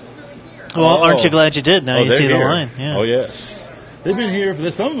else was really here? Well, aren't you glad you did? Now you they're see the here. line. Yeah. Oh yes, they've been here.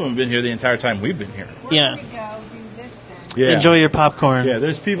 Some of them have been here the entire time we've been here. Yeah. We're going to go do this then. Yeah. Enjoy your popcorn. Yeah,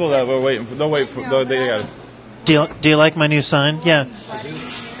 there's people that were waiting for. They'll wait for. They got. Do you like my new sign? Yeah.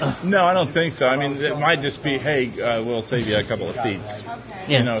 No, I don't think so. I mean, it might just be, hey, we'll save you a couple of seats.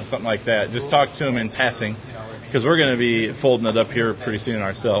 Yeah. You know, something like that. Just talk to them in passing, because we're going to be folding it up here pretty soon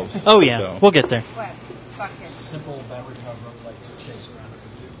ourselves. Oh yeah, So. we'll get there. What? Bucket. Simple battery powered rope lights to chase around it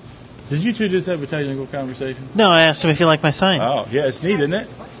with you. Did you two just have a technical conversation? No, I asked him if you like my sign. Oh, yeah, it's neat, isn't it?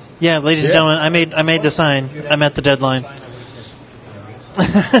 Yeah, ladies and gentlemen, I made the sign. I'm at the deadline.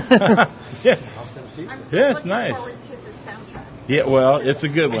 Yeah. I'm Yeah, it's looking nice. forward to the soundtrack. Yeah, well, it's a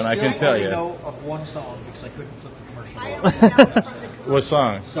good one, I can tell I you. know of one song because I couldn't flip the commercial. I only know from the commercial. What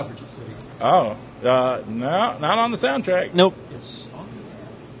song? Suffragette City. Oh, no, not on the soundtrack. Nope. It's on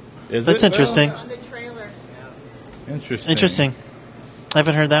Is That's it? interesting. On the trailer. Interesting. Interesting. I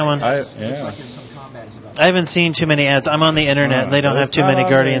haven't heard that one. Looks like Yeah. there's some combat is about. I haven't seen too many ads. I'm on the internet, and they don't Well, have too it's many not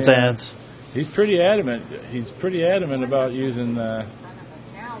on Guardians the, ads. He's pretty adamant. He's pretty adamant about using. Now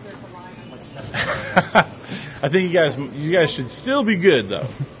there's a line on the I think you guys should still be good though.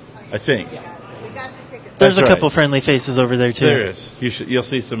 I think We got the tickets. There's That's a couple right. friendly faces over there too. there is. You'll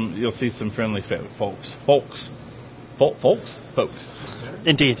see some friendly folks.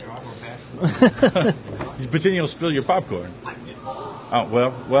 Indeed. You pretend you'll spill your popcorn.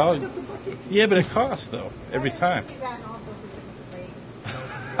 Oh well, yeah, but it costs though every time. Do that and all those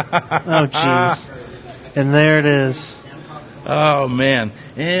tickets away. Oh, jeez. And there it is. Oh man!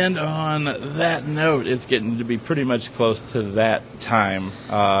 And on that note, it's getting to be pretty much close to that time.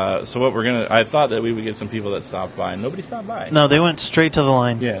 So what I thought that we would get some people that stopped by, and nobody stopped by. No, they went straight to the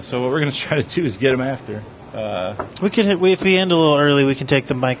line. Yeah. So what we're going to try to do is get them after. We could, if we end a little early, we can take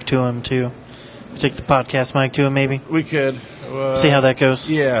the mic to him too. Take the podcast mic to him, maybe. We could See how that goes.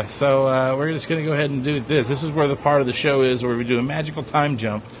 Yeah. So we're just going to go ahead and do this. This is where the part of the show is where we do a magical time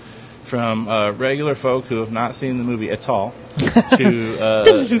jump from regular folk who have not seen the movie at all to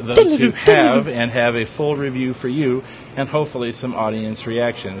those who have and have a full review for you, and hopefully some audience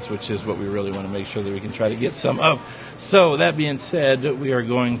reactions, which is what we really want to make sure that we can try to get some of. So that being said, we are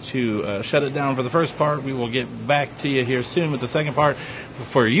going to shut it down for the first part. We will get back to you here soon with the second part.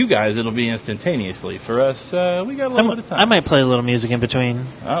 For you guys, it'll be instantaneously. For us, we got a little bit of time. I might play a little music in between.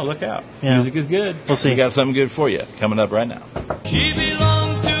 Oh, look out. Yeah. Music is good. We'll see. We got something good for you coming up right now. He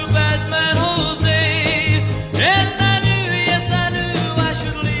belonged to Batman Jose, and I knew, yes I knew I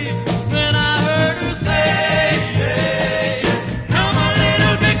should leave when I heard her say, come a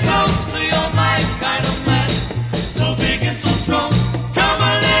little bit closer, you're my kind of man, so big and so strong. Come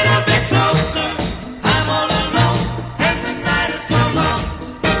a little bit closer, I'm all alone, and the night is so long.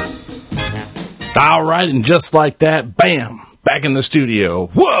 All right, and just like that, bam, back in the studio.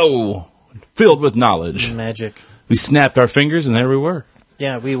 Whoa! Filled with knowledge. Magic. We snapped our fingers, and there we were.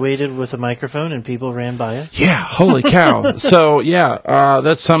 Yeah, we waited with a microphone and people ran by us. Yeah, holy cow. So,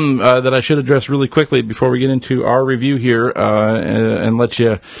 that's something that I should address really quickly before we get into our review here and let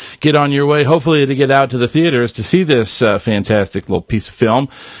you get on your way, hopefully to get out to the theaters to see this fantastic little piece of film.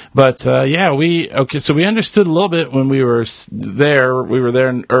 But, so we understood a little bit when we were there. We were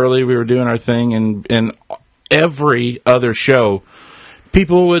there early. We were doing our thing, and every other show,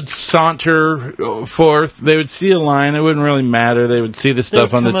 people would saunter forth. They would see a line. It wouldn't really matter. They would see the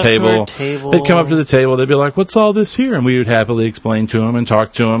stuff on the table. They'd come up to the table. They'd be like, what's all this here? And we would happily explain to them and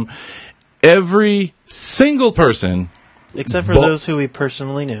talk to them. Every single person, Except for those who we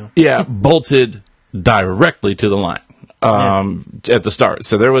personally knew. yeah, bolted directly to the line. At the start.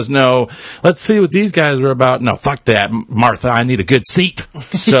 So there was no, let's see what these guys were about. No, fuck that, Martha, I need a good seat.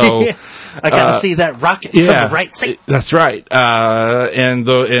 So I gotta see that rocket from the right seat. That's right. And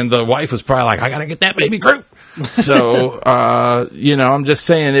the wife was probably like, I gotta get that baby Groot. So, I'm just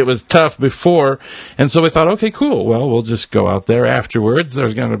saying it was tough before. And so we thought, okay, cool. Well, we'll just go out there afterwards.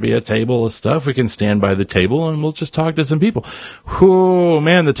 There's going to be a table of stuff. We can stand by the table and we'll just talk to some people. Oh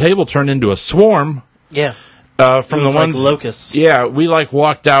man, the table turned into a swarm. Yeah. From it was the ones, like locusts. Yeah, we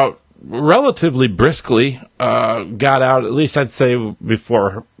walked out relatively briskly. Got out, at least I'd say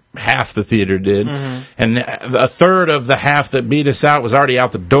before half the theater did, and a third of the half that beat us out was already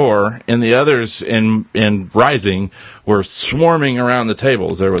out the door, and the others in Rising were swarming around the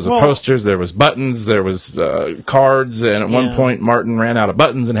tables. There was posters, there was buttons, there was cards, and at one point Martin ran out of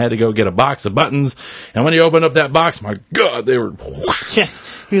buttons and had to go get a box of buttons. And when he opened up that box, my God, they were. Yeah.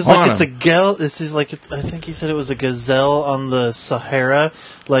 He was like, it's a I think he said it was a gazelle on the Sahara.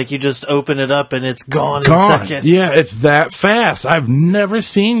 Like, you just open it up and it's gone in seconds. Yeah, it's that fast. I've never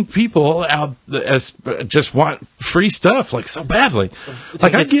seen people out just want free stuff like so badly. It's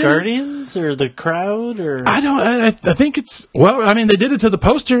like it's Guardians or the crowd or I think it's they did it to the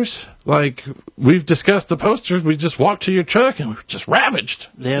posters. Like, we've discussed the posters. We just walked to your truck and we were just ravaged.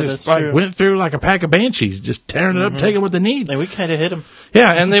 Yeah, just, that's true. Went through like a pack of banshees, just tearing it up, taking what they need. And we kind of hit them.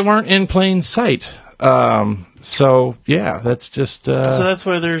 Yeah, and they weren't in plain sight. So yeah, that's just. So that's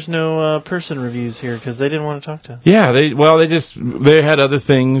why there's no person reviews here, because they didn't want to talk to. Yeah, they had other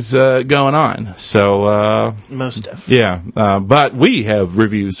things going on. So most stuff. Yeah, but we have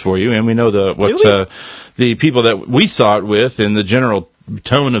reviews for you, and we know the people that we saw it with in the general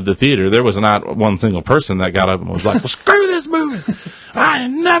tone of the theater. There was not one single person that got up and was like, well, screw this movie. I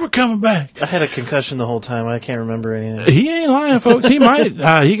ain't never coming back. I had a concussion the whole time. I can't remember anything. He ain't lying, folks. He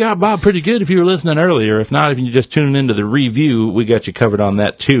might. He got Bob pretty good if you were listening earlier. If not, if you just tuning into the review, we got you covered on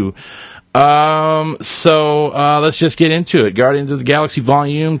that too. So let's just get into it. Guardians of the Galaxy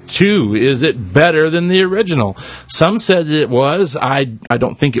Volume 2. Is it better than the original? Some said it was. I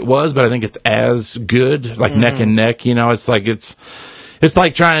don't think it was, but I think it's as good, like neck and neck. You know, it's like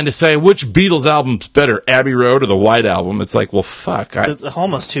trying to say which Beatles album's better, Abbey Road or the White Album. It's like, well, fuck. They're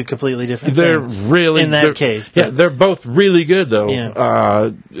almost two completely different they're things. Really in that case. Yeah, they're both really good though.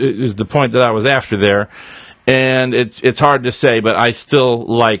 Yeah. Is the point that I was after there. And it's hard to say, but I still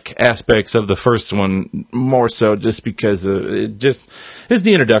like aspects of the first one more so just because it just is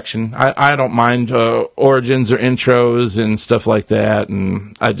the introduction. I don't mind origins or intros and stuff like that,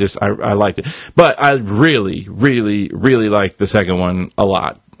 and I liked it. But I really, really, really like the second one a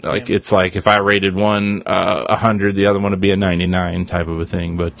lot. Like it's like if I rated one 100, the other one would be a 99 type of a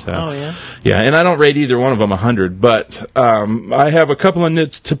thing. But yeah, and I don't rate either one of them 100. But I have a couple of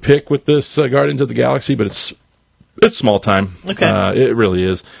nits to pick with this Guardians of the Galaxy, but it's small time. Okay, it really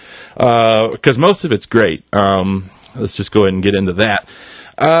is because most of it's great. Let's just go ahead and get into that.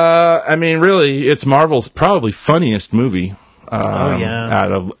 I mean, really, it's Marvel's probably funniest movie.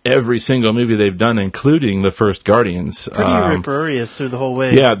 Out of every single movie they've done, including the first Guardians. Pretty uproarious through the whole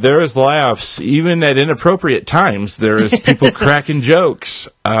way. Yeah, there is laughs. Even at inappropriate times, there is people cracking jokes.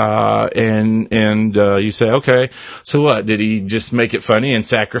 And you say, okay, so what? Did he just make it funny and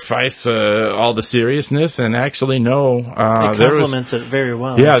sacrifice all the seriousness? And actually, no. It complements it very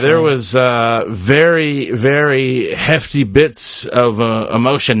well. Yeah, actually. There was very, very hefty bits of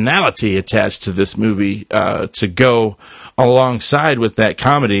emotionality attached to this movie to go alongside with that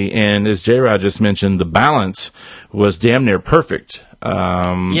comedy, and as J-Rod just mentioned, the balance was damn near perfect.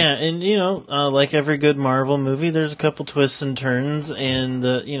 Yeah, and like every good Marvel movie, there's a couple twists and turns, and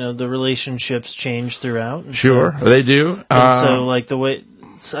the relationships change throughout. Sure, they do. And so, like the way.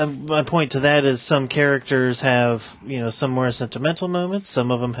 My point to that is some characters have, some more sentimental moments,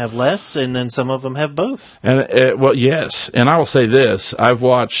 some of them have less, and then some of them have both. And well, yes, and I will say this: I've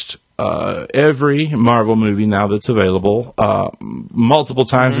watched every Marvel movie now that's available multiple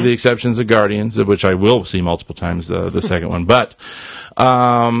times, with the exceptions of Guardians, of which I will see multiple times the second one. But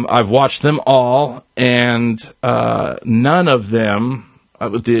I've watched them all, and none of them,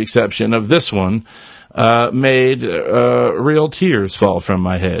 with the exception of this one, made real tears fall from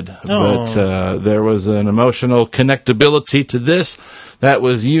my head. Oh. But there was an emotional connectability to this that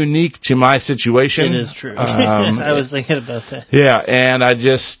was unique to my situation. It is true. I was thinking about that. Yeah, and I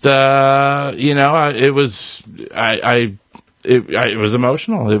just, it was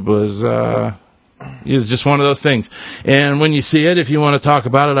emotional. It was just one of those things. And when you see it, if you want to talk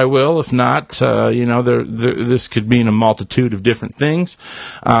about it, I will. If not, this could mean a multitude of different things.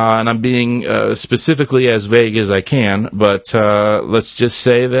 And I'm being specifically as vague as I can. But let's just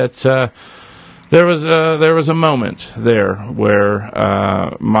say that there was a moment there where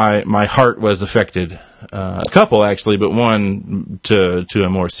my heart was affected. A couple actually, but one to a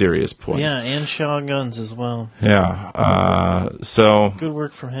more serious point. Yeah, and Shaw Guns as well. Yeah, so good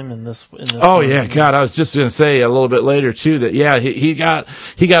work for him in this. Oh yeah, God, I was just going to say a little bit later too that he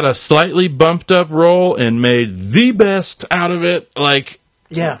got a slightly bumped up role and made the best out of it. Like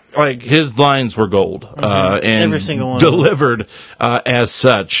his lines were gold, and every single one delivered as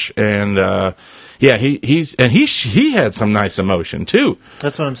such, and. Yeah, he had some nice emotion too.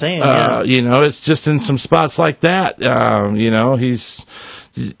 That's what I'm saying. It's just in some spots like that. You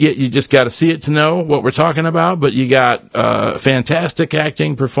just got to see it to know what we're talking about. But you got fantastic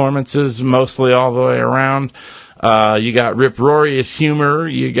acting performances, mostly all the way around. You got rip-roarious humor.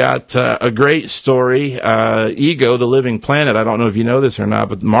 You got a great story. Ego, the Living Planet. I don't know if you know this or not,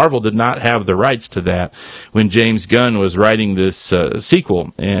 but Marvel did not have the rights to that when James Gunn was writing this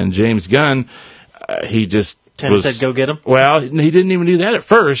sequel. And James Gunn. He just kind of said, "Go get him." Well, he didn't even do that at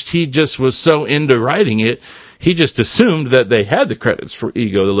first. He just was so into writing it, he just assumed that they had the credits for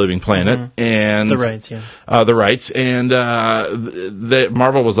Ego, the Living Planet, and the rights. Yeah, the rights. And that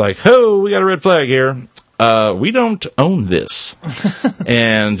Marvel was like, "Oh, we got a red flag here. We don't own this."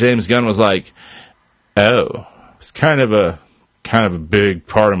 And James Gunn was like, "Oh, it's kind of a big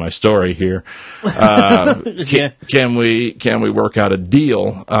part of my story here. Can we work out a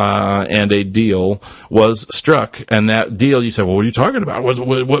deal?" And a deal was struck. And that deal, you said, well, what are you talking about?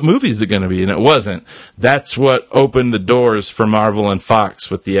 What movie is it going to be? And it wasn't. That's what opened the doors for Marvel and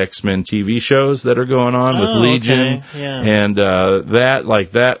Fox with the X-Men TV shows that are going on with Legion. Okay. Yeah. And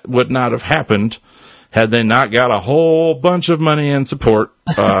that would not have happened had they not got a whole bunch of money and support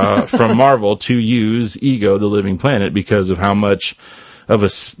from Marvel to use Ego, the Living Planet, because of how much of a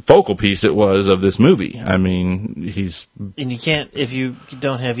focal piece it was of this movie. I mean, and you can't, if you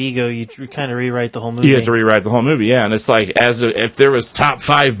don't have Ego, you kind of rewrite the whole movie. You have to rewrite the whole movie, yeah. And it's like, if there was top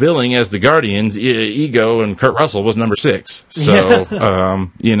 5 billing as the Guardians, Ego and Kurt Russell was number 6. So,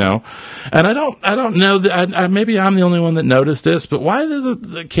 you know, and I don't know that maybe I'm the only one that noticed this, but why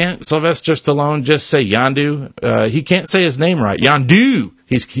can't Sylvester Stallone just say Yondu? He can't say his name right. Yondu,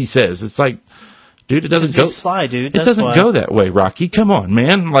 he says. It's like, dude, it doesn't go. He's sly, dude. It doesn't go that way, Rocky. Come on,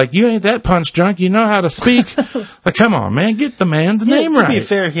 man. Like, you ain't that punch drunk. You know how to speak. Like, come on, man. Get the man's name right. To be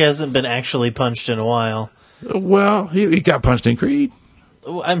fair, he hasn't been actually punched in a while. Well, he got punched in Creed.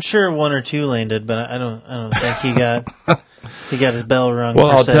 I'm sure 1 or 2 landed, but I don't think he got his bell rung.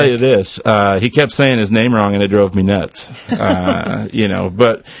 Well, I'll tell you this: he kept saying his name wrong, and it drove me nuts. You know,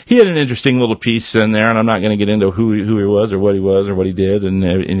 but he had an interesting little piece in there, and I'm not going to get into who he was or what he did, and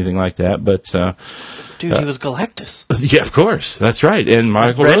anything like that. But dude, he was Galactus. Yeah, of course, that's right. And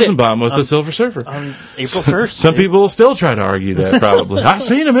Michael Rosenbaum was the Silver Surfer on April 1st. Some people will still try to argue that. Probably, I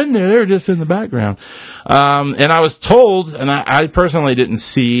seen him in there; they were just in the background. And I was told, and I personally didn't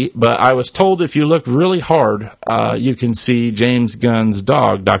see, but I was told if you look really hard, you can see James Gunn's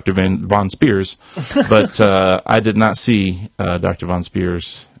dog, Dr. Von Spears. But I did not see Dr. Von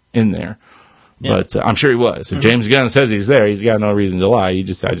Spears in there. Yeah. But I'm sure he was. If James Gunn says he's there, he's got no reason to lie. I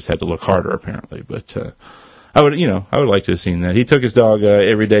just had to look harder, apparently. But I would like to have seen that. He took his dog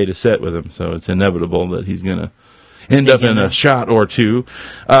every day to set with him, so it's inevitable that he's going to end up in a shot or two.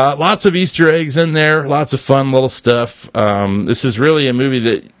 Lots of Easter eggs in there. Lots of fun little stuff. This is really a movie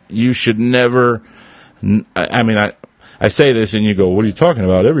that you should never... I mean, I say this and you go, what are you talking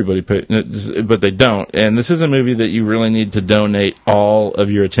about? Everybody but they don't. And this is a movie that you really need to donate all of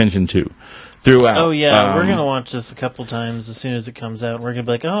your attention to throughout. Oh, yeah. We're going to watch this a couple times as soon as it comes out. We're going to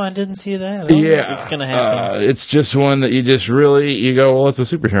be like, oh, I didn't see that. Oh, yeah. It's going to happen. It's just one that you just really, you go, well, it's a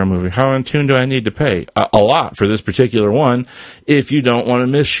superhero movie. How in tune do I need to pay? A lot for this particular one if you don't want to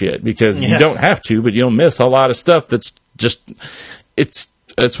miss shit. Because you don't have to, but you'll miss a lot of stuff that's just,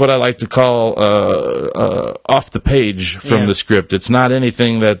 it's what I like to call off the page from the script. It's not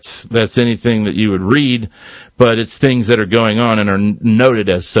anything that's anything that you would read, but it's things that are going on and are noted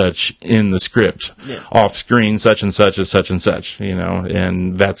as such in the script. Yeah. Off screen, such and such is such and such, you know,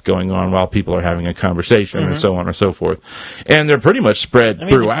 and that's going on while people are having a conversation and so on and so forth. And they're pretty much spread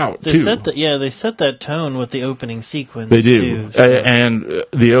throughout, too. They set that tone with the opening sequence. They do. Too, so. And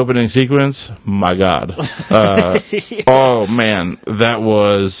the opening sequence, my God. Oh, man, that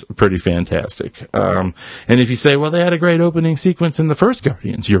was pretty fantastic. And if you say, well, they had a great opening sequence in the first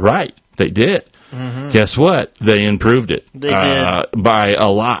Guardians, you're right. They did. Mm-hmm. Guess what? They improved it. They did. By a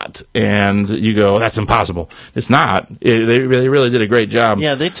lot. And you go, that's impossible. It's not. They really did a great job.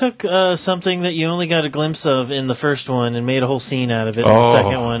 Yeah, they took something that you only got a glimpse of in the first one and made a whole scene out of it in the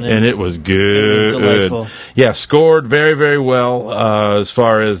second one. And it was good. It was delightful. Yeah, scored very, very well as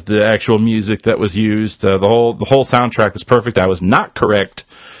far as the actual music that was used. The whole soundtrack was perfect. I was not correct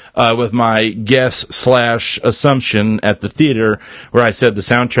with my guess/assumption at the theater where I said the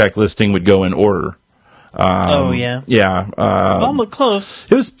soundtrack listing would go in order. Yeah. Almost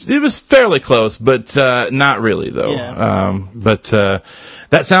close. It was fairly close, but not really though. Yeah. But that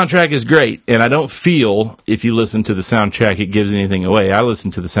soundtrack is great, and I don't feel if you listen to the soundtrack it gives anything away. I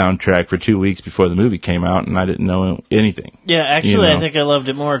listened to the soundtrack for 2 weeks before the movie came out, and I didn't know anything. Yeah, actually, I think I loved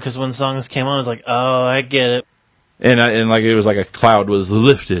it more because when songs came on, I was like, oh, I get it. And like it was like a cloud was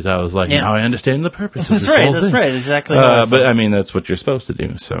lifted. I was like, now I understand the purpose of this whole thing. That's right, exactly. But I mean, that's what you're supposed to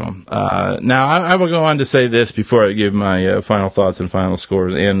do. So now I will go on to say this before I give my final thoughts and final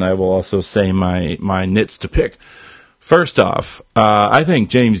scores, and I will also say my nits to pick. First off, I think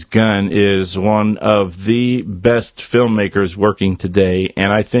James Gunn is one of the best filmmakers working today,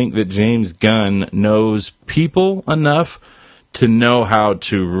 and I think that James Gunn knows people enough to know how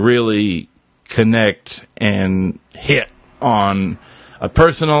to really connect and hit on a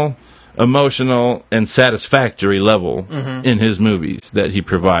personal, emotional, and satisfactory level in his movies that he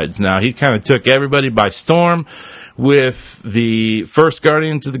provides. Now, he kind of took everybody by storm with the first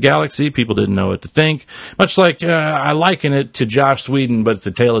Guardians of the Galaxy. People didn't know what to think. Much like I liken it to Joss Whedon, but it's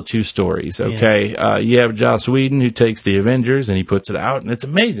a tale of two stories, okay? Yeah. You have Joss Whedon who takes the Avengers and he puts it out, and it's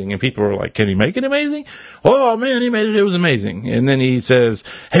amazing. And people are like, can he make it amazing? Oh, man, he made it. It was amazing. And then he says,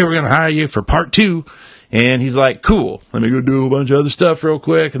 hey, we're going to hire you for part 2. And he's like, cool, let me go do a bunch of other stuff real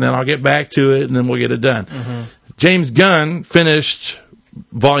quick, and then I'll get back to it, and then we'll get it done. Mm-hmm. James Gunn finished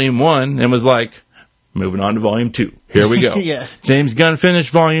Volume 1 and was like, moving on to Volume 2. Here we go. Yeah. James Gunn finished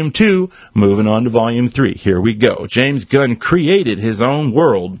Volume 2, moving on to Volume 3. Here we go. James Gunn created his own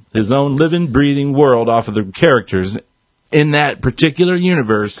world, his own living, breathing world off of the characters in that particular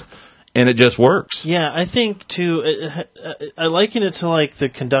universe, and it just works. Yeah, I think, too, I liken it to, like, the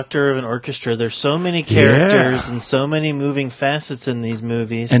conductor of an orchestra. There's so many characters and so many moving facets in these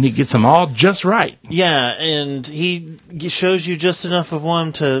movies. And he gets them all just right. Yeah, and he shows you just enough of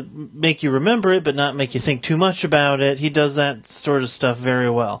one to make you remember it, but not make you think too much about it. He does that sort of stuff very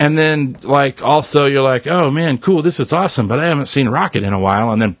well. And then, like, also you're like, oh, man, cool, this is awesome, but I haven't seen Rocket in a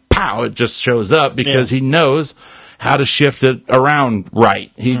while. And then, pow, it just shows up because he knows how to shift it around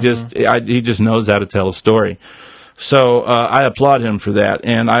right. He just knows how to tell a story. So I applaud him for that.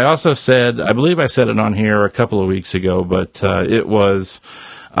 And I also said, I believe I said it on here a couple of weeks ago, but it was,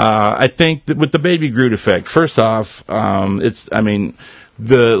 I think that with the Baby Groot effect, first off,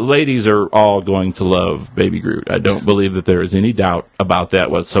 the ladies are all going to love Baby Groot. I don't believe that there is any doubt about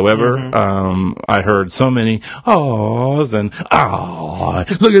that whatsoever. I heard so many ahs and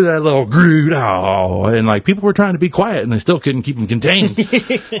look at that little Groot, and like people were trying to be quiet and they still couldn't keep them contained.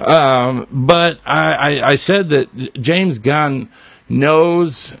 But I said that James Gunn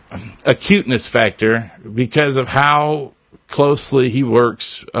knows a cuteness factor because of how closely he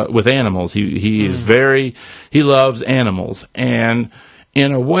works with animals. He loves animals, and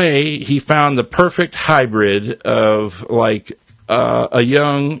in a way, he found the perfect hybrid of like a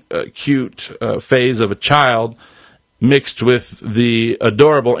young, cute phase of a child mixed with the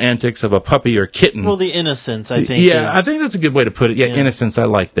adorable antics of a puppy or kitten. Well, the innocence, I think. Yeah, I think that's a good way to put it. Yeah, innocence, I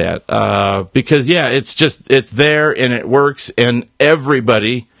like that. Because, it's there and it works, and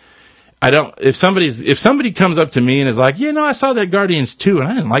everybody... if somebody comes up to me and is like, I saw that Guardians 2 and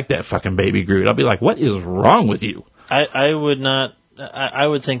I didn't like that fucking Baby Groot, I'll be like, what is wrong with you? I would not... I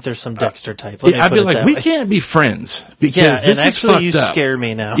would think there's some Dexter type. I'd be like, we can't be friends because this is fucked up. You scare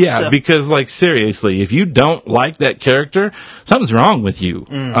me now. Yeah, so. Because like seriously, if you don't like that character, something's wrong with you.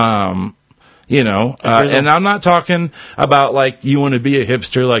 And I'm not talking about like you want to be a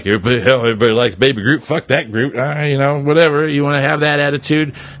hipster, like everybody likes Baby Groot. Fuck that Groot. Whatever. You want to have that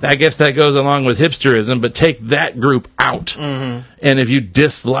attitude. I guess that goes along with hipsterism, but take that group out. And if you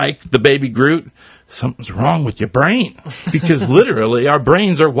dislike the Baby Groot, something's wrong with your brain, because literally our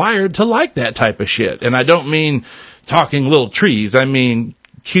brains are wired to like that type of shit. And I don't mean talking little trees. I mean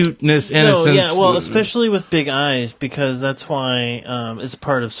cuteness, innocence. No, yeah, well, especially with big eyes, because that's why it's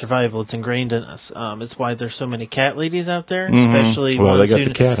part of survival. It's ingrained in us. It's why there's so many cat ladies out there, especially ones they got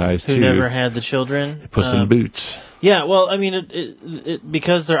the cat eyes who too. never had the children. Puss in Boots. Yeah, well, I mean, it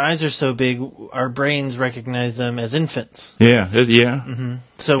because their eyes are so big, our brains recognize them as infants. Yeah.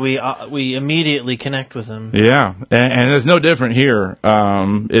 So we immediately connect with them. Yeah, and it's no different here.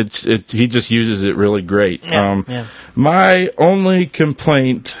 He just uses it really great. Yeah. My only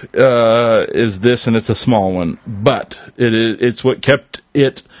complaint is this, and it's a small one, but it's what kept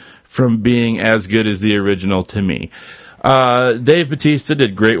it from being as good as the original to me. Dave Bautista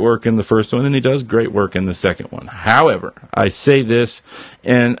did great work in the first one, and he does great work in the second one. However, I say this,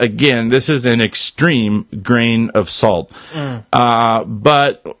 and again, this is an extreme grain of salt.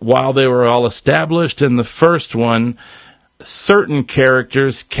 But while they were all established in the first one, certain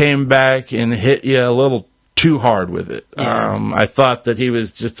characters came back and hit you a little too hard with it. Yeah. I thought that he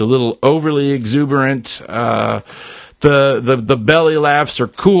was just a little overly exuberant. The belly laughs are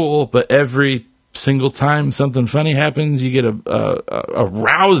cool, but every single time something funny happens, you get a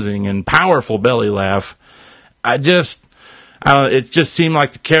rousing and powerful belly laugh. It just seemed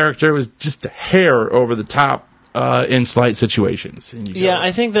like the character was just a hair over the top in slight situations.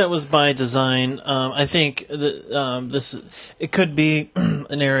 I think that was by design. I think that it could be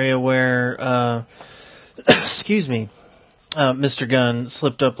an area where, excuse me, Mr. Gunn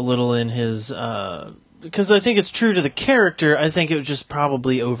slipped up a little in his. Because I think it's true to the character, I think it was just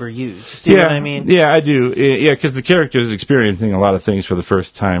probably overused. See what I mean? Yeah, I do. Yeah, because the character is experiencing a lot of things for the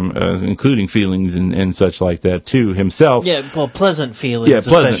first time, including feelings and such like that too himself. Yeah, well, pleasant feelings. Yeah,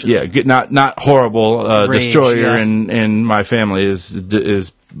 pleasant. Especially. Yeah, not horrible. Rage, destroyer and my family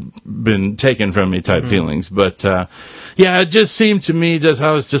is been taken from me type feelings. But it just seemed to me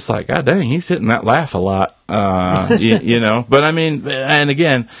I was just like, God dang, he's hitting that laugh a lot. But I mean, and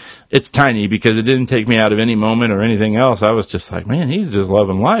again, it's tiny because it didn't take me out of any moment or anything else. I was just like, man, he's just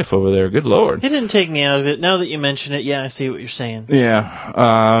loving life over there. Good Lord. It didn't take me out of it. Now that you mention it, I see what you're saying.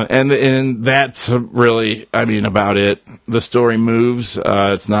 Yeah. And that's really, about it. The story moves.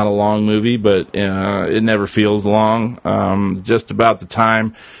 It's not a long movie, but it never feels long. Just about the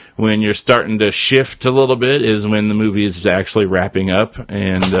time When you're starting to shift a little bit is when the movie is actually wrapping up,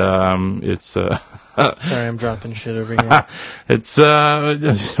 and it's. Sorry, I'm dropping shit over here. It's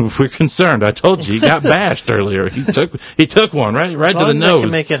we're concerned. I told you he got bashed earlier. He took one right As to long the as nose. I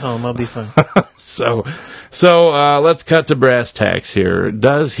can make it home, I'll be fine. So let's cut to brass tacks here.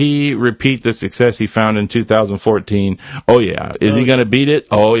 Does he repeat the success he found in 2014? Oh yeah. Is he going to beat it?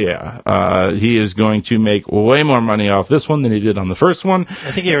 Oh yeah. He is going to make way more money off this one than he did on the first one.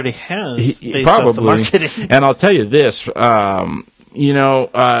 I think he already has, based Probably. off the marketing. And I'll tell you this.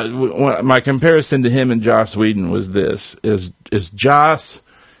 My comparison to him and Joss Whedon was this: is Joss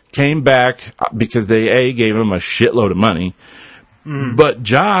came back because they gave him a shitload of money. But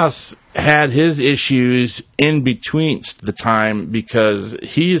Joss had his issues in between the time because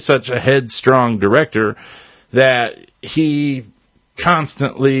he is such a headstrong director that he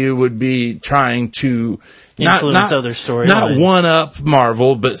constantly would be trying to influence other storylines. Not one up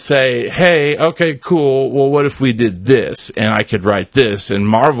Marvel, but say, hey, okay, cool. Well, what if we did this and I could write this? And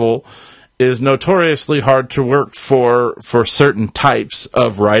Marvel is notoriously hard to work for certain types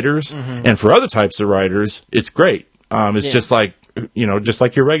of writers. And for other types of writers, it's great. It's just like, just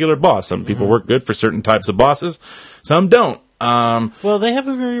like your regular boss. Some people work good for certain types of bosses. Some don't. Well, they have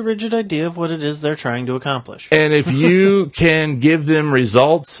a very rigid idea of what it is they're trying to accomplish. And if you can give them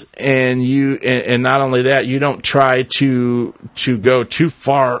results and and not only that, you don't try to go too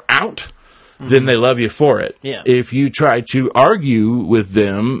far out, then they love you for it. Yeah. If you try to argue with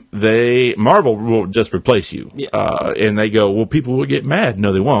them, Marvel will just replace you. Yeah. And they go, well, people will get mad.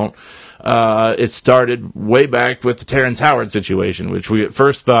 No, they won't. It started way back with the Terrence Howard situation, which we at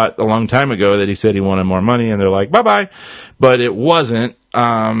first thought a long time ago that he said he wanted more money, and they're like, bye-bye. But it wasn't.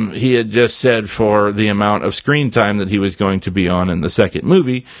 He had just said for the amount of screen time that he was going to be on in the second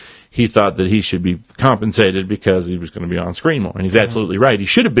movie, he thought that he should be compensated because he was going to be on screen more. And he's absolutely right. He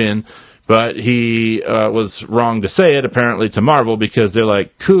should have been. But he was wrong to say it, apparently, to Marvel, because they're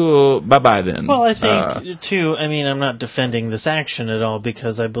like, cool, bye-bye then. Well, I think, too, I'm not defending this action at all,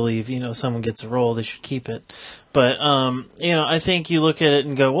 because I believe, someone gets a role, they should keep it. But, I think you look at it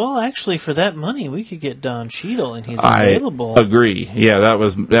and go, well, actually, for that money, we could get Don Cheadle, and he's available. I agree. Yeah, that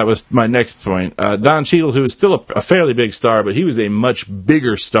was my next point. Don Cheadle, who is still a fairly big star, but he was a much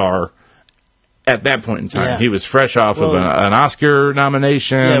bigger star at that point in time. Yeah. He was fresh off of an Oscar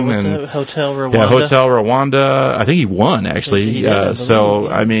nomination. Yeah, with the Hotel Rwanda. Yeah, Hotel Rwanda. I think he won, actually. He did, here's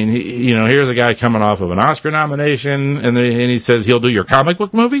a guy coming off of an Oscar nomination, and he says he'll do your comic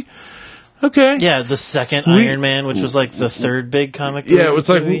book movie? Okay. Yeah, the second Iron Man, which was like the third big comic book it's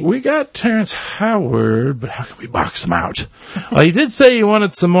movie. like, we got Terrence Howard, but how can we box him out? Well, he did say he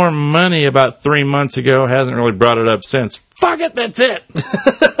wanted some more money about 3 months ago. Hasn't really brought it up since. Fuck it, that's it.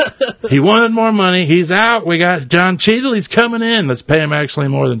 He wanted more money. He's out. We got John Cheadle. He's coming in. Let's pay him actually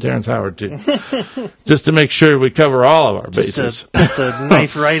more than Terrence Howard, too. Just to make sure we cover all of our bases. Just put the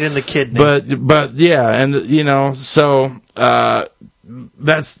knife right in the kidney. But yeah, and, so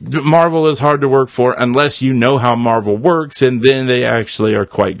that's Marvel is hard to work for unless you know how Marvel works, and then they actually are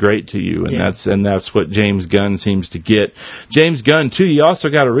quite great to you, and that's what James Gunn seems to get. James Gunn, too, you also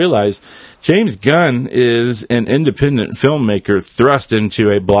got to realize James Gunn is an independent filmmaker thrust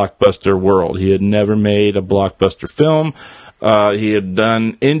into a blockbuster world. He had never made a blockbuster film. He had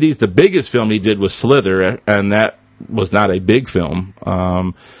done indies. The biggest film he did was Slither, and that was not a big film.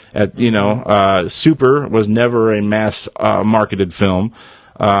 Super was never a mass marketed film.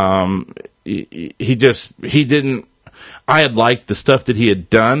 He didn't. I had liked the stuff that he had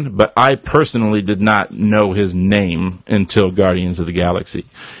done, but I personally did not know his name until Guardians of the Galaxy.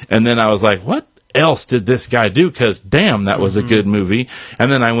 And then I was like, what else did this guy do? Because, damn, that was a good movie.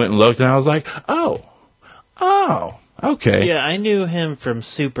 And then I went and looked, and I was like, oh, okay. Yeah, I knew him from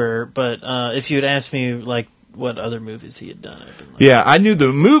Super, but if you had asked me, like, what other movies he had done, I'd been like, yeah, I knew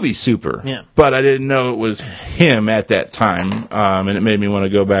the movie Super, but I didn't know it was him at that time, and it made me want to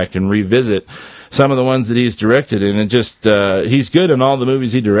go back and revisit some of the ones that he's directed, and it just, he's good in all the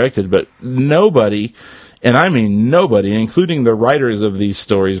movies he directed, but nobody, and I mean nobody, including the writers of these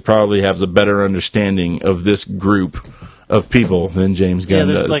stories, probably has a better understanding of this group of people than James Gunn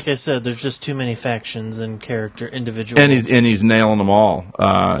does. Like I said, there's just too many factions and individuals. And he's nailing them all.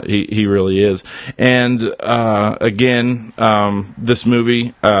 He really is. And, again, this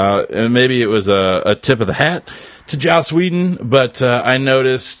movie, maybe it was a tip of the hat to Joss Whedon, but, I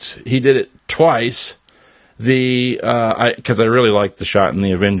noticed he did it twice because I really like the shot in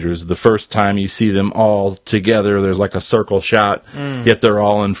the Avengers. The first time you see them all together, there's like a circle shot, yet they're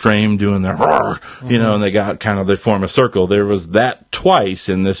all in frame doing their roar, and they form a circle. There was that twice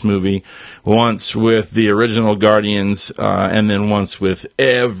in this movie, once with the original Guardians, and then once with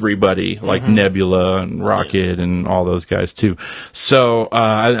everybody, like Nebula and Rocket and all those guys too. So,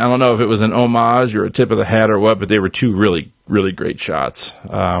 I don't know if it was an homage or a tip of the hat or what, but they were two really, really great shots.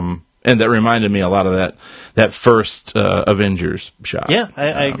 And that reminded me a lot of that first Avengers shot. Yeah,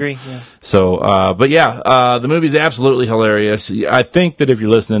 I agree. Yeah. So, the movie's absolutely hilarious. I think that if you're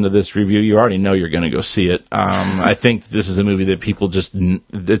listening to this review, you already know you're going to go see it. I think this is a movie that people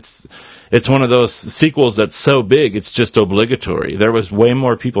it's one of those sequels that's so big, it's just obligatory. There was way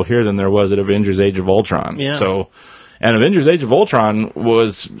more people here than there was at Avengers Age of Ultron. Yeah. So, and Avengers Age of Ultron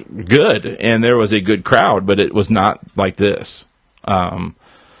was good, and there was a good crowd, but it was not like this.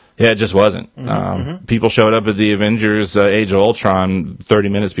 Yeah, it just wasn't. People showed up at the Avengers Age of Ultron 30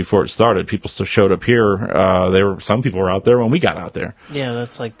 minutes before it started. People still showed up here. Some people were out there when we got out there. Yeah,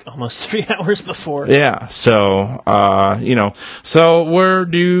 that's like almost 3 hours before. Yeah, so, so where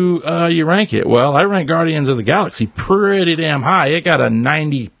do you rank it? Well, I rank Guardians of the Galaxy pretty damn high. It got a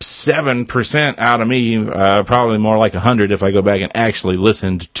 97% out of me, probably more like 100 if I go back and actually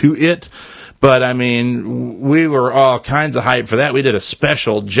listened to it. But, I mean, we were all kinds of hyped for that. We did a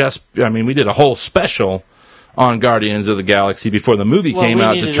special we did a whole special on Guardians of the Galaxy before the movie came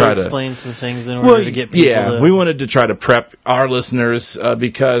out to try to explain some things in order to get people Yeah, we wanted to try to prep our listeners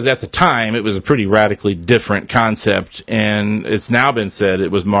because at the time it was a pretty radically different concept, and it's now been said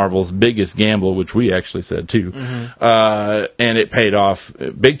it was Marvel's biggest gamble, which we actually said too. And it paid off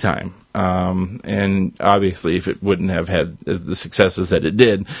big time. And obviously if it wouldn't have had the successes that it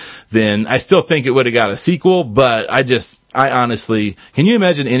did, then I still think it would have got a sequel, but I honestly, can you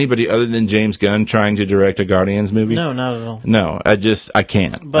imagine anybody other than James Gunn trying to direct a Guardians movie? No, not at all. No, I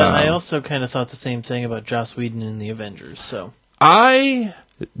can't. But I also kind of thought the same thing about Joss Whedon in the Avengers, so. I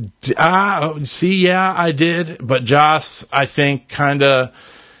did, but Joss, I think, kind of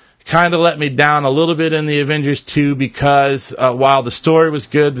let me down a little bit in the Avengers 2 because while the story was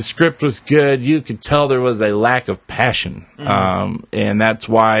good, the script was good, you could tell there was a lack of passion. And that's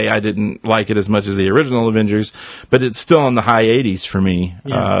why I didn't like it as much as the original Avengers, but it's still in the high 80s for me.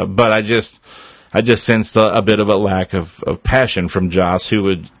 Yeah. But I just sensed a bit of a lack of passion from Joss,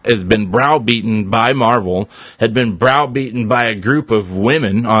 who has been browbeaten by Marvel, had been browbeaten by a group of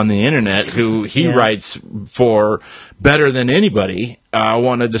women on the internet who he writes for better than anybody.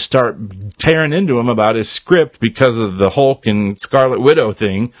 Wanted to start tearing into him about his script because of the Hulk and Scarlet Widow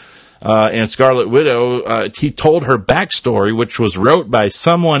thing. And Scarlet Widow, he told her backstory, which was wrote by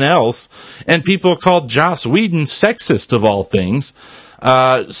someone else, and people called Joss Whedon sexist of all things.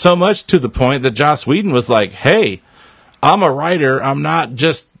 So much to the point that Joss Whedon was like, hey, I'm a writer. I'm not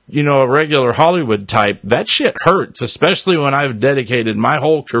just, a regular Hollywood type. That shit hurts, especially when I've dedicated my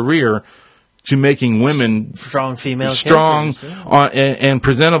whole career to making women strong female and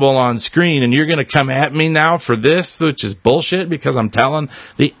presentable on screen, and you're going to come at me now for this, which is bullshit because I'm telling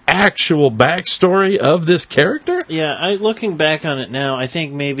the actual backstory of this character? Yeah, looking back on it now, I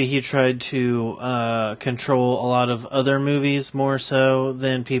think maybe he tried to control a lot of other movies more so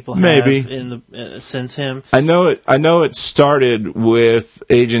than people have in the since him. I know it started with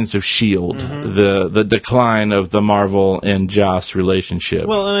Agents of S.H.I.E.L.D., the decline of the Marvel and Joss relationship.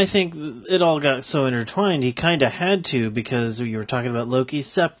 Well, and I think it all got so intertwined, he kind of had to, because you were talking about Loki's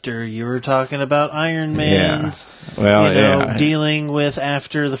scepter, you were talking about Iron Man's, dealing with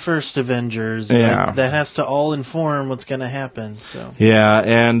after the first Avengers. Yeah. Like, that has to all inform what's going to happen. So. Yeah,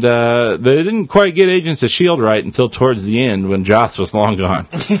 and they didn't quite get Agents of S.H.I.E.L.D. right until towards the end when Joss was long gone.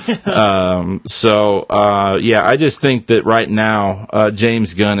 I just think that right now,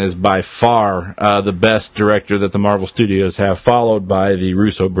 James Gunn is by far the best director that the Marvel Studios have, followed by the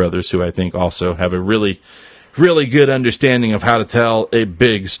Russo brothers, who I think also have a really, really good understanding of how to tell a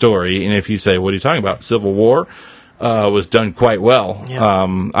big story. And if you say, what are you talking about? Civil War was done quite well. Yeah.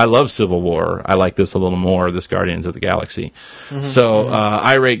 I love Civil War. I like this a little more, this Guardians of the Galaxy.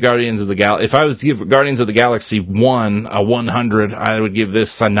 I rate Guardians of the Galaxy. If I was to give Guardians of the Galaxy a 100, I would give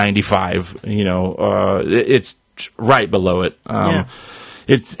this a 95. It's right below it.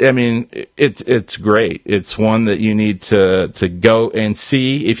 It's great. It's one that you need to go and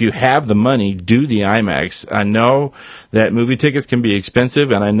see. If you have the money, do the IMAX. I know that movie tickets can be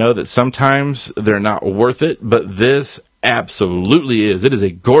expensive, and I know that sometimes they're not worth it, but this absolutely is. It is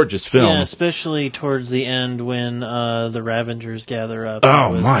a gorgeous film. Yeah, especially towards the end when the Ravengers gather up.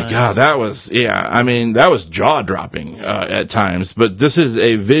 Oh my God, that was that was jaw dropping at times. But this is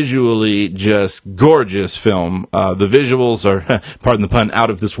a visually just gorgeous film. The visuals are, pardon the pun, out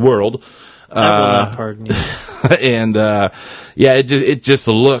of this world. I will not pardon you. And it just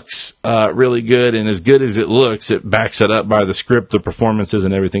looks really good, and as good as it looks, it backs it up by the script, the performances,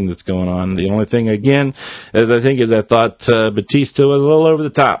 and everything that's going on. The only thing, again, is I thought Batista was a little over the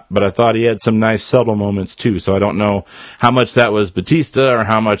top, but I thought he had some nice subtle moments too. So I don't know how much that was Batista or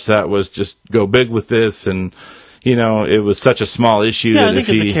how much that was just go big with this, and it was such a small issue. Yeah, that I think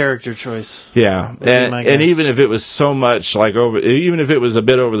it's a character choice. Yeah, and even if it was so much even if it was a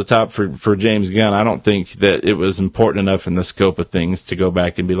bit over the top for James Gunn, I don't think that it was important enough in the scope of things to go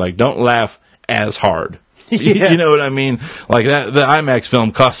back and be like, don't laugh as hard. Yeah. You know what I mean? Like that, the IMAX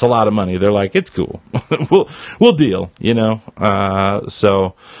film costs a lot of money. They're like, it's cool. we'll deal,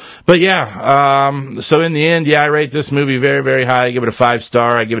 But yeah, so in the end, I rate this movie very, very high. I give it a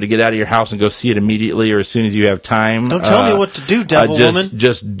 5-star. I give it a get out of your house and go see it immediately or as soon as you have time. Don't tell me what to do, devil woman.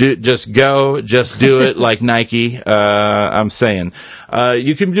 Just do it like Nike. I'm saying,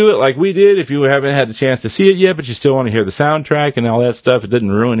 you can do it like we did if you haven't had the chance to see it yet, but you still want to hear the soundtrack and all that stuff. It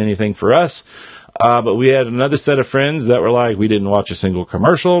didn't ruin anything for us. But we had another set of friends that were like, we didn't watch a single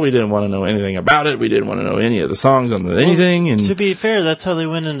commercial. We didn't want to know anything about it. We didn't want to know any of the songs on anything. And to be fair, that's how they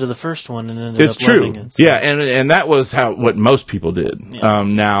went into the first one and ended up loving it. So. Yeah, and that was what most people did. Yeah.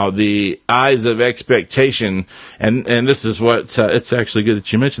 Now, the eyes of expectation, and this is what, it's actually good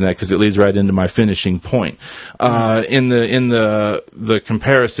that you mentioned that because it leads right into my finishing point. In the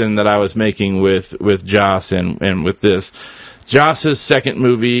comparison that I was making with Joss and with this, Joss's second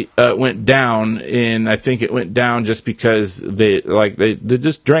movie went down, and I think it went down just because they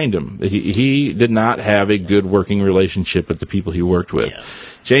just drained him. He did not have a good working relationship with the people he worked with. Yeah.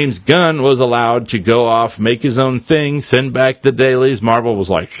 James Gunn was allowed to go off, make his own thing, send back the dailies. Marvel was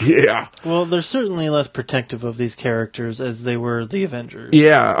like, yeah. Well, they're certainly less protective of these characters as they were the Avengers.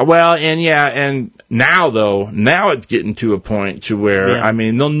 Yeah, well, and now it's getting to a point to where,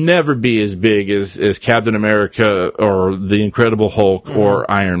 they'll never be as big as Captain America or the Incredible Hulk or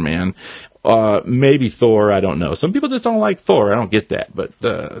Iron Man. Maybe Thor, I don't know. Some people just don't like Thor. I don't get that, but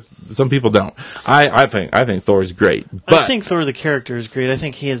some people don't. I think Thor is great. But I think Thor the character is great. I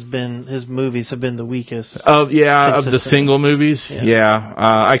think his movies have been the weakest. Of the single movies. Yeah.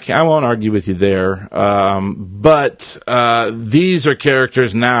 I won't argue with you there. But these are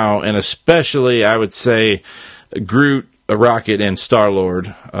characters now, and especially I would say Groot, Rocket, and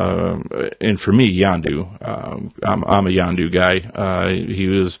Star-Lord, and for me, Yondu. I'm a Yondu guy. He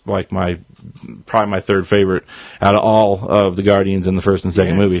was like probably my third favorite out of all of the Guardians in the first and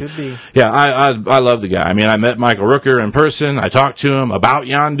second movie. Could be. Yeah, I love the guy. I mean, I met Michael Rooker in person. I talked to him about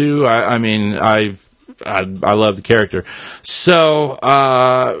Yondu. I love the character. So,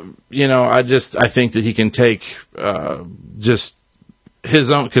 I think that he can take, just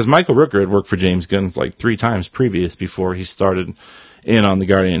his own, because Michael Rooker had worked for James Gunn like 3 times previous before he started in on the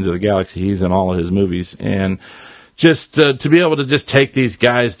Guardians of the Galaxy. He's in all of his movies, and just to be able to just take these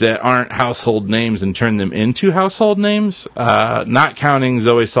guys that aren't household names and turn them into household names, not counting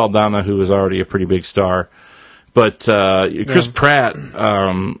Zoe Saldana, who was already a pretty big star. But Chris Pratt,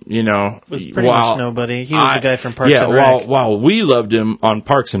 was pretty much nobody. He was the guy from Parks and Rec. While we loved him on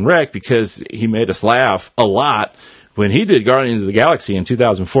Parks and Rec because he made us laugh a lot, when he did Guardians of the Galaxy in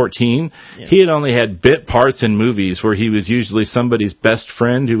 2014, he had only had bit parts in movies where he was usually somebody's best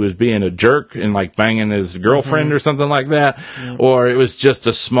friend who was being a jerk and like banging his girlfriend or something like that, or it was just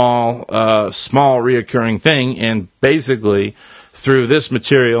a small reoccurring thing, and basically through this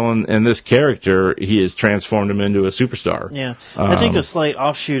material and this character, he has transformed him into a superstar. Yeah. I think a slight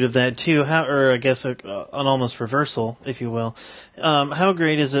offshoot of that, too, or I guess an almost reversal, if you will. How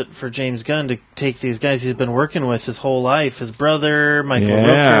great is it for James Gunn to take these guys he's been working with his whole life, his brother, Michael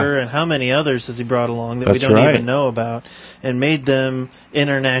Rooker, and how many others has he brought along that we don't even know about, and made them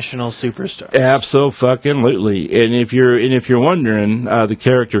international superstars? Absolutely. And if you're wondering, the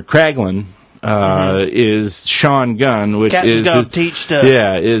character Kraglin, is Sean Gunn, which is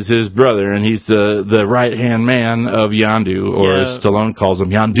his brother, and he's the right hand man of Yondu, or as Stallone calls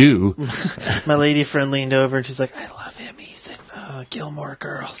him, Yondu. My lady friend leaned over and she's like, "I love him. He's in Gilmore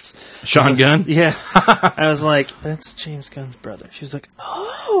Girls." Sean Gunn? Yeah. I was like, "That's James Gunn's brother." She was like,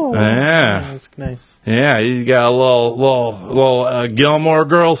 "Oh, yeah, that's nice." Yeah, he's got a little Gilmore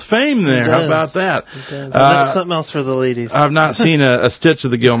Girls fame there. How about that? That's something else for the ladies. I've not seen a stitch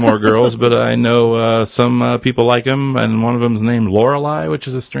of the Gilmore Girls, but I know some people like them, and one of them's named Lorelai, which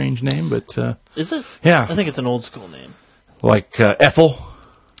is a strange name, but is it? Yeah, I think it's an old school name. Like Ethel?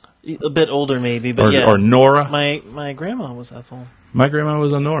 A bit older, maybe, but Or Nora? My grandma was Ethel. My grandma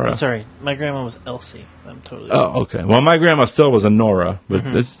was a Nora. I'm sorry, my grandma was Elsie. I'm totally. Oh, okay. Well, my grandma still was a Nora, but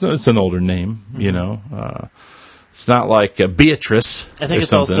it's an older name, you know. It's not like Beatrice. I think or it's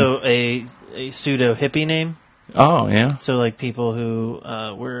something. also a pseudo hippie name. Oh, yeah. So, like, people who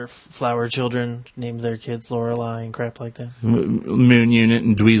were flower children named their kids Lorelei and crap like that. Moon Unit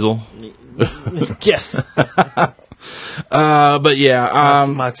and Dweezil. Yes. But yeah.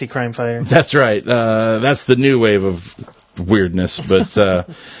 Moxie Crime Fighter. That's right. That's the new wave of weirdness. But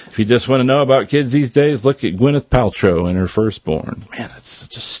if you just want to know about kids these days, look at Gwyneth Paltrow and her firstborn. Man, that's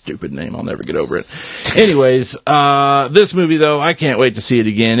such a stupid name. I'll never get over it. Anyways, this movie, though, I can't wait to see it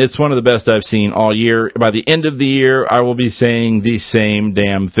again. It's one of the best I've seen all year. By the end of the year, I will be saying the same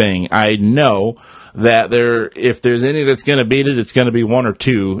damn thing. I know that if there's any that's going to beat it, it's going to be one or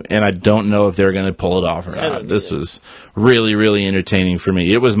two, and I don't know if they're going to pull it off or not. This was really, really entertaining for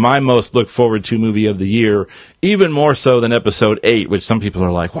me. It was my most looked forward to movie of the year, even more so than Episode 8, which some people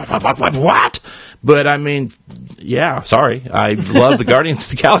are like, what? But, I mean, yeah, sorry. I love the Guardians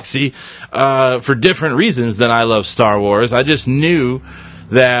of the Galaxy for different reasons than I love Star Wars. I just knew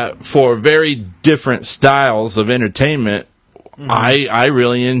that for very different styles of entertainment, I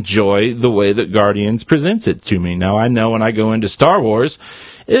really enjoy the way that Guardians presents it to me. Now, I know when I go into Star Wars,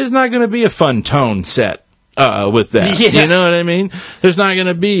 it's not going to be a fun tone set with that. Yeah. You know what I mean? There's not going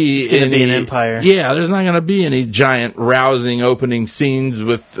to be It's going to be an empire. Yeah, there's not going to be any giant, rousing opening scenes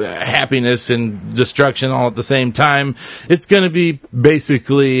with happiness and destruction all at the same time. It's going to be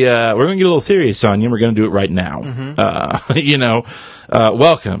basically, we're going to get a little serious on you. We're going to do it right now. You know,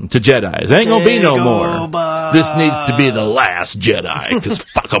 welcome to Jedis. Ain't going to be no more. This needs to be the last Jedi, because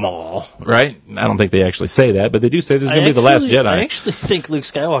fuck them all, right? I don't think they actually say that, but they do say this is going to be the last Jedi. I actually think Luke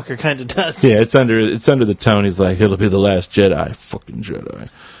Skywalker kind of does. Yeah, it's under the tone. He's like, it'll be the last Jedi. Fucking Jedi.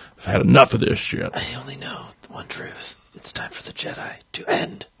 I've had enough of this shit. I only know one truth. It's time for the Jedi to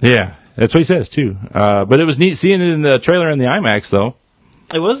end. Yeah, that's what he says, too. But it was neat seeing it in the trailer in the IMAX, though.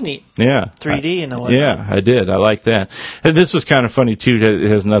 It was neat. Yeah. 3D and all that. Yeah, I did. I like that. And this was kind of funny, too. It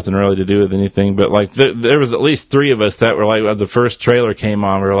has nothing really to do with anything, but, like, there was at least three of us that were like, when the first trailer came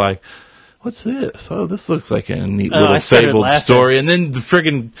on, we were like, what's this? Oh, this looks like a neat little fabled story. And then the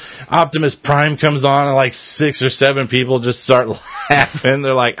friggin' Optimus Prime comes on, and like 6 or 7 people just start laughing.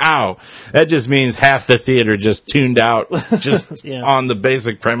 They're like, ow. That just means half the theater just tuned out just on the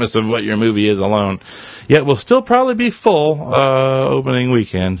basic premise of what your movie is alone. Yet we'll still probably be full opening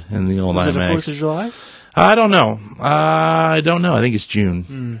weekend in the old IMAX. Is it the 4th of July? I don't know. I don't know. I think it's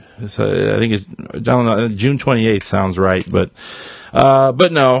June. So I don't know. June 28th sounds right, but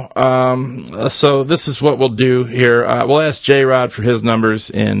no. So this is what we'll do here. We'll ask J-Rod for his numbers,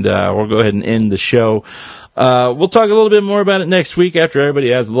 and we'll go ahead and end the show. We'll talk a little bit more about it next week after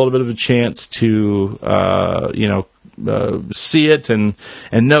everybody has a little bit of a chance to, see it and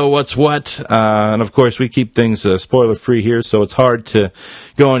know what's what. And of course, we keep things spoiler free here, so it's hard to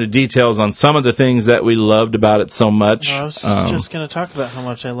go into details on some of the things that we loved about it so much. I was just going to talk about how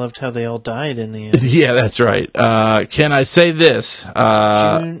much I loved how they all died in the end. Yeah, that's right. Can I say this?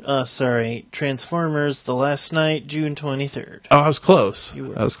 Transformers: The Last Night, June 23rd. Oh, I was close.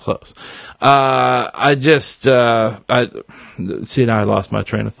 I was close. I see, now I lost my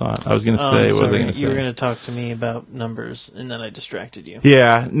train of thought. I was going to say, what was I going to say? You were going to talk to me about numbers, and then I distracted you.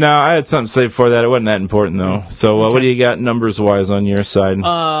 Yeah, no, I had something to say before that. It wasn't that important, though. So, what do you got numbers-wise on your side?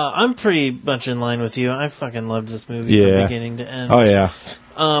 I'm pretty much in line with you. I fucking loved this movie from beginning to end. Oh, yeah.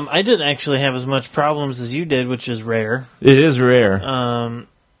 I didn't actually have as much problems as you did, which is rare. It is rare.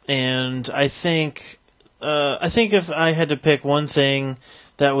 And I think if I had to pick one thing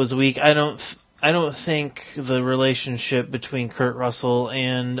that was weak, I don't think the relationship between Kurt Russell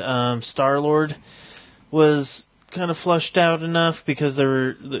and Star-Lord was kind of flushed out enough because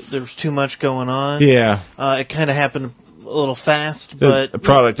there was too much going on. Yeah. It kind of happened a little fast, but a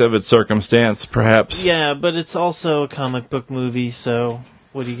product of its circumstance, perhaps. Yeah, but it's also a comic book movie, so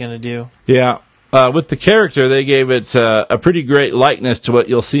what are you going to do? Yeah. With the character, they gave it a pretty great likeness to what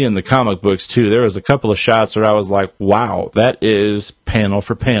you'll see in the comic books, too. There was a couple of shots where I was like, wow, that is panel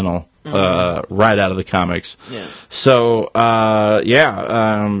for panel. Right out of the comics. Yeah. So, not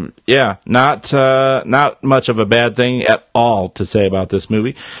much of a bad thing at all to say about this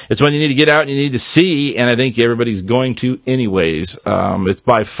movie. It's one you need to get out and you need to see, and I think everybody's going to anyways. It's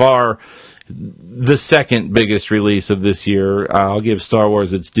by far the second biggest release of this year. I'll give Star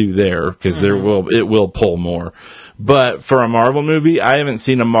Wars its due there, because it will pull more. But for a Marvel movie, I haven't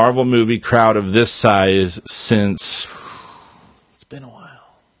seen a Marvel movie crowd of this size since... It's been a while.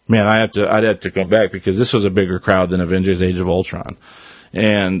 Man, I'd have to go back because this was a bigger crowd than Avengers: Age of Ultron.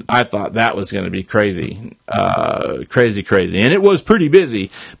 And I thought that was going to be crazy. Crazy. And it was pretty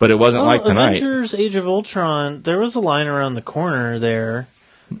busy, but it wasn't like tonight. Avengers Age of Ultron, there was a line around the corner there.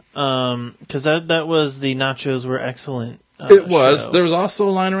 Because that was the nachos were excellent. It was. Show. There was also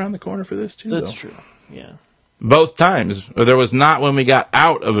a line around the corner for this, too. That's true. Yeah. Both times. There was not when we got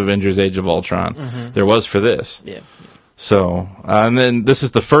out of Avengers Age of Ultron. There was for this. Yeah. So, and then this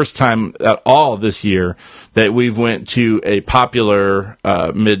is the first time at all this year that we've went to a popular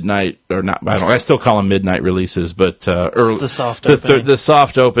midnight, or not, I still call them midnight releases, but early, the soft opening. The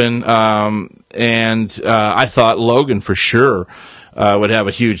soft open, and I thought Logan for sure would have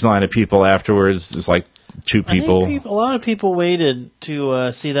a huge line of people afterwards. It's like two people. I think a lot of people waited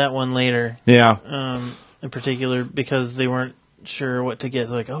to see that one later. Yeah. In particular, because they weren't sure what to get.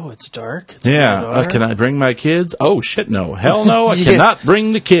 They're like, oh, it's dark. It's Yeah. dark. Can I bring my kids? Oh, shit, no. Hell no, I cannot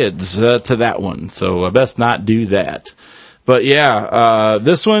bring the kids to that one. So I best not do that. But yeah,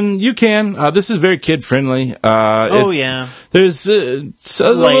 this one you can. This is very kid friendly. Yeah. There's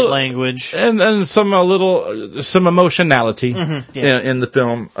Light language and some emotionality in the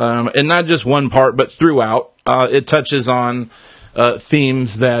film, and not just one part, but throughout. It touches on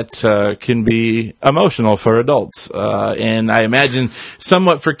themes that can be emotional for adults, and I imagine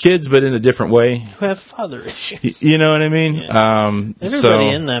somewhat for kids, but in a different way. Who have father issues. You know what I mean? Yeah. Everybody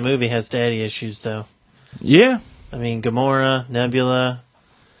in that movie has daddy issues, though. Yeah. I mean, Gamora, Nebula.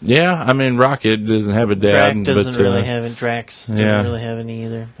 Yeah, I mean, Rocket doesn't have a dad. Drax doesn't really have it. Drax doesn't really have any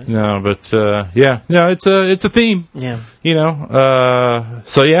either. But. No, but it's a theme. Yeah. You know,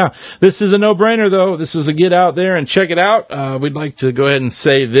 so yeah, this is a no-brainer though. This is a get out there and check it out. We'd like to go ahead and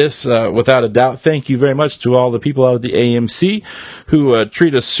say this, without a doubt. Thank you very much to all the people out at the AMC who,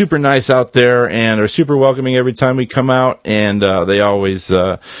 treat us super nice out there and are super welcoming every time we come out. And, they always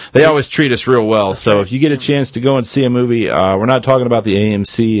treat us real well. So if you get a chance to go and see a movie, we're not talking about the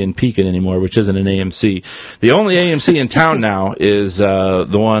AMC in Pekin anymore, which isn't an AMC. The only AMC in town now is, the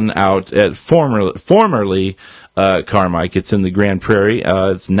one out at formerly Carmike. It's in the Grand Prairie.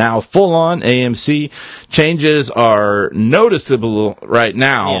 It's now full on AMC. Changes are noticeable right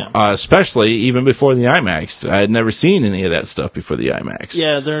now, especially even before the IMAX. I had never seen any of that stuff before the IMAX.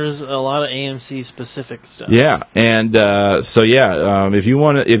 Yeah, there's a lot of AMC specific stuff. Yeah, and if you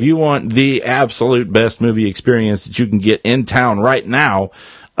want the absolute best movie experience that you can get in town right now,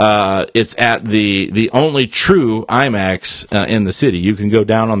 it's at the only true IMAX in the city. You can go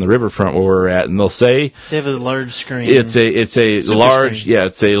down on the riverfront where we're at, and they'll say they have a large screen. It's a Super large screen.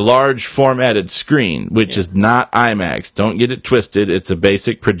 it's a large formatted screen, which is not IMAX. Don't get it twisted. It's a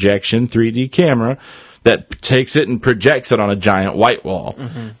basic projection 3D camera that takes it and projects it on a giant white wall.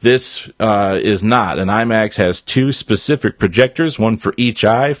 This is not. An IMAX has two specific projectors, one for each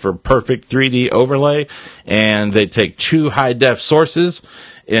eye for perfect 3D overlay, and they take two high-def sources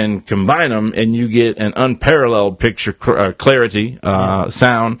and combine them, and you get an unparalleled picture clarity,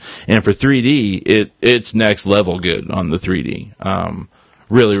 sound. And for 3D, it's next level good on the 3D.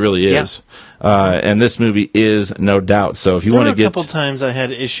 Really is. And this movie is no doubt. So if you want to get, a couple times I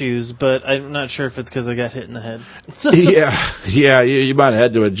had issues, but I'm not sure if it's because I got hit in the head. you might have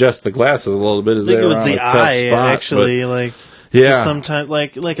had to adjust the glasses a little bit. I think it was the eye, actually. Just sometimes,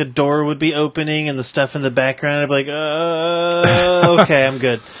 like a door would be opening and the stuff in the background, I'd be like, okay, I'm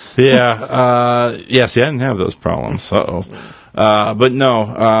good. See, I didn't have those problems. But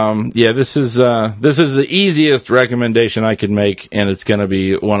no, this is the easiest recommendation I could make, and it's going to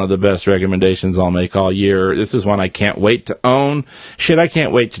be one of the best recommendations I'll make all year. This is one I can't wait to own. Shit, I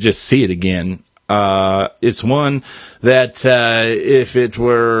can't wait to just see it again. It's one that, if it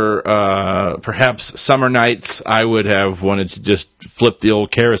were, perhaps summer nights, I would have wanted to just flip the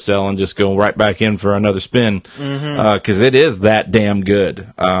old carousel and just go right back in for another spin. Cause it is that damn good,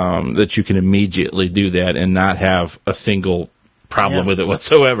 that you can immediately do that and not have a single problem with it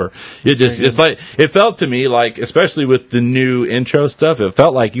whatsoever. It felt to me like, especially with the new intro stuff, it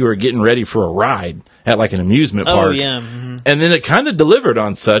felt like you were getting ready for a ride at like an amusement park. Oh, yeah. And then it kind of delivered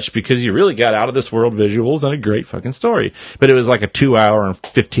on such, because you really got out of this world visuals and a great fucking story. But it was like a 2-hour and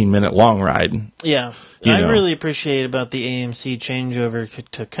 15-minute long ride. Yeah. I really appreciate about the AMC changeover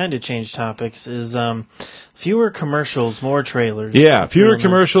to kind of change topics is fewer commercials, more trailers. Yeah, fewer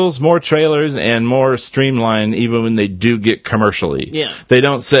commercials, more trailers, and more streamlined even when they do get commercially. Yeah. They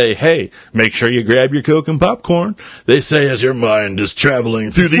don't say, hey, make sure you grab your Coke and popcorn. They say, as your mind is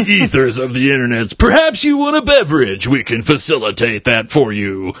traveling through the ethers of the internet, perhaps you want a beverage. We can facilitate that for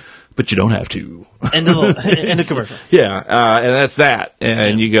you. But you don't have to. End of commercial. Yeah, and that's that.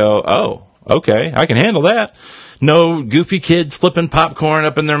 And you go, oh, okay, I can handle that. No goofy kids flipping popcorn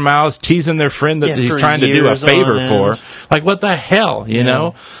up in their mouths, teasing their friend that Yeah, he's for trying to do a years favor on for. end. Like, what the hell, you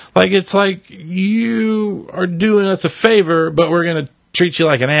know? Like, it's like, you are doing us a favor, but we're going to treat you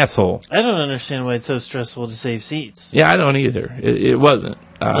like an asshole. I don't understand why it's so stressful to save seats. Yeah, I don't either. It wasn't.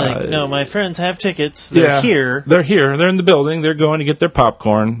 No, my friends have tickets. They're here. They're here. They're in the building. They're going to get their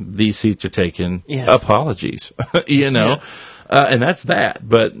popcorn. These seats are taken. Yeah. Apologies. You know? Yeah. And that's that.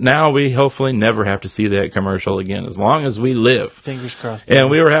 But now we hopefully never have to see that commercial again, as long as we live. Fingers crossed. And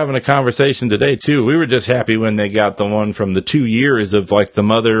we were having a conversation today, too. We were just happy when they got the one from the 2 years of, like, the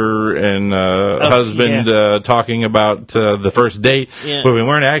mother and husband talking about the first date, where we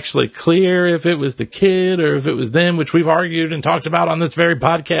weren't actually clear if it was the kid or if it was them, which we've argued and talked about on this very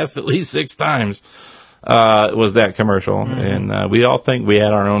podcast at least 6 times. Was that commercial. And we all think we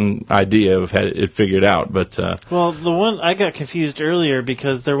had our own idea of had it figured out. But well, the one I got confused earlier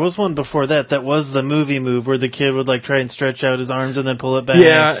because there was one before that was the movie move where the kid would like try and stretch out his arms and then pull it back.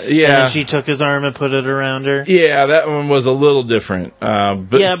 Yeah. And then she took his arm and put it around her. Yeah, that one was a little different. But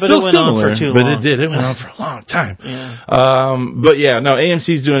still it went similar, on for too but long. it did. It went on for a long time. Yeah. But yeah, no,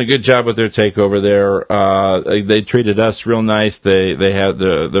 AMC's doing a good job with their takeover there. They treated us real nice. They had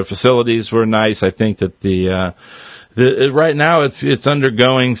the facilities were nice. I think that right now it's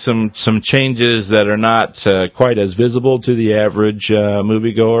undergoing some changes that are not quite as visible to the average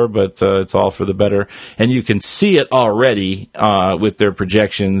moviegoer, but it's all for the better. And you can see it already with their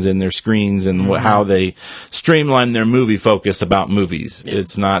projections and their screens and how they streamline their movie focus about movies. Yeah.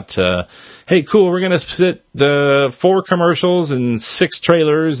 It's not, hey, cool, we're going to sit 4 commercials and 6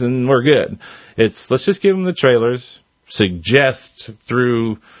 trailers and we're good. It's, let's just give them the trailers, suggest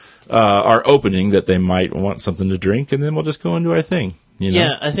through our opening that they might want something to drink, and then we'll just go into our thing. You know?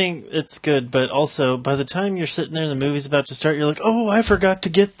 Yeah, I think it's good, but also by the time you're sitting there and the movie's about to start, you're like, oh, I forgot to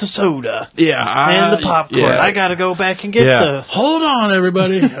get the soda. Yeah. And the popcorn. Yeah. I gotta go back and get the... Hold on,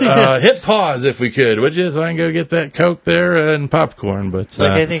 everybody. Hit pause if we could, would you? So I can go get that Coke there and popcorn. But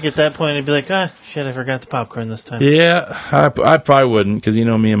I think at that point, I'd be like, shit, I forgot the popcorn this time. Yeah, I probably wouldn't, because you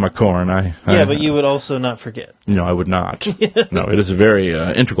know me and my corn. But you would also not forget. No, I would not. No, it is a very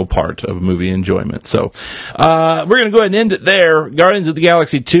integral part of movie enjoyment. So we're going to go ahead and end it there. Guardians of the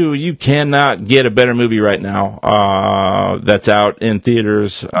Galaxy 2, you cannot get a better movie right now that's out in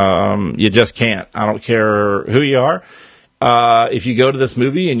theaters. You just can't. I don't care who you are. If you go to this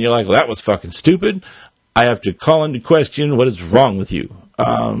movie and you're like, well, that was fucking stupid, I have to call into question what is wrong with you.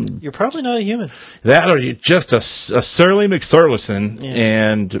 You're probably not a human. That, or you're just a surly McSurlison,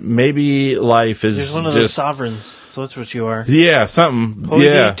 and maybe life is There's one of those sovereigns, so that's what you are. Yeah, something.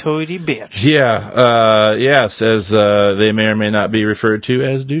 Hoity-toity bitch. Yeah, yes, as they may or may not be referred to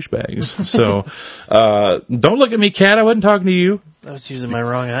as douchebags. So, don't look at me, cat. I wasn't talking to you. I was using my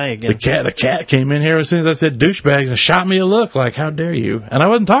wrong eye again. The cat came in here as soon as I said douchebags and shot me a look like, how dare you? And I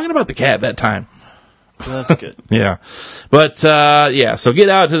wasn't talking about the cat that time. Well, that's good. Yeah. But, so get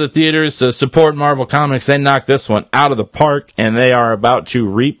out to the theaters, support Marvel Comics. They knocked this one out of the park, and they are about to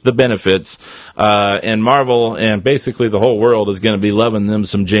reap the benefits. And Marvel and basically the whole world is going to be loving them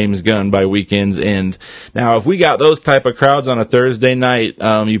some James Gunn by weekend's end. Now, if we got those type of crowds on a Thursday night,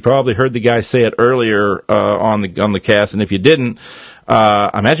 you probably heard the guy say it earlier on the cast, and if you didn't,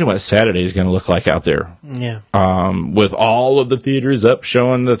 imagine what Saturday is going to look like out there. Yeah. With all of the theaters up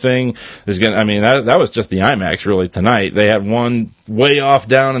showing the thing. That was just the IMAX really tonight. They had one way off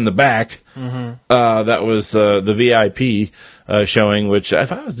down in the back. Mm-hmm. That was the VIP showing, which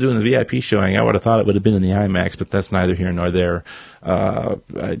if I was doing the VIP showing, I would have thought it would have been in the IMAX, but that's neither here nor there. There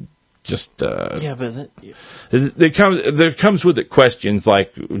comes with it questions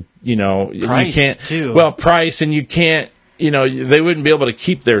like, price, you can't, too. Well, price, and you can't, they wouldn't be able to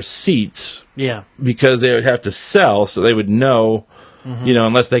keep their seats. Yeah. Because they would have to sell, so they would know,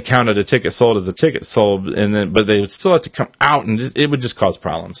 unless they counted a ticket sold as a ticket sold, but they would still have to come out, and it would just cause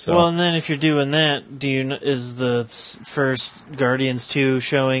problems. So. Well, and then if you're doing that, is the first Guardians 2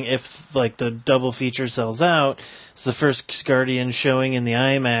 showing, if like the double feature sells out, is the first Guardians showing in the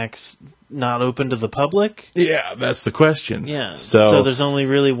IMAX not open to the public? Yeah, that's the question. Yeah. So there's only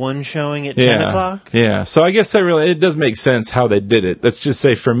really one showing at 10 o'clock? Yeah. So I guess it does make sense how they did it. Let's just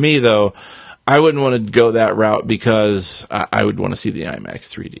say for me, though, I wouldn't want to go that route because I would want to see the IMAX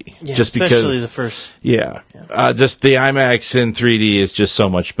 3D. Yeah, just especially because, the first. Yeah. Just the IMAX in 3D is just so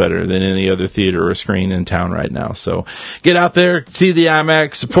much better than any other theater or screen in town right now. So get out there, see the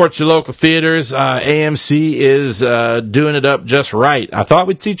IMAX, support your local theaters. AMC is doing it up just right. I thought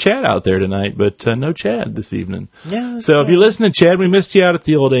we'd see Chad out there tonight, but no Chad this evening. Yeah. So if you're listening, Chad, we missed you out at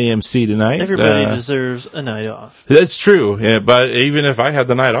the old AMC tonight. Everybody deserves a night off. That's true. Yeah, but even if I had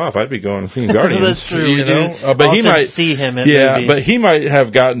the night off, I'd be going to see the Guardians. That's true. You We know? do But he often might see him at yeah, movies. but he might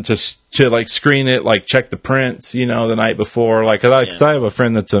have gotten to like screen it, like check the prints, the night before. Like, cause I have a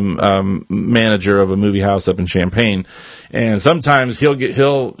friend that's a manager of a movie house up in Champaign, and sometimes he'll get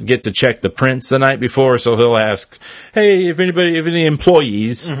to check the prints the night before. So he'll ask, "Hey, if any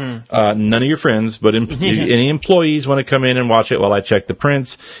employees, none of your friends, but any employees want to come in and watch it while I check the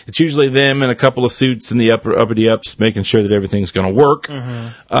prints?" It's usually them in a couple of suits in the uppity ups, making sure that everything's going to work.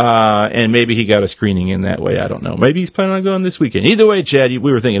 And maybe he got a screening in that way. I don't know. Maybe he's planning on going this weekend. Either way, Chad,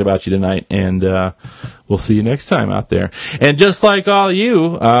 we were thinking about you tonight, and we'll see you next time out there. And just like all of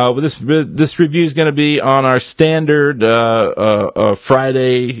you, this review is going to be on our standard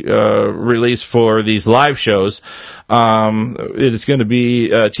Friday release for these live shows. It is going to be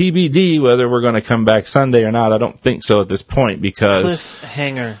TBD whether we're going to come back Sunday or not. I don't think so at this point because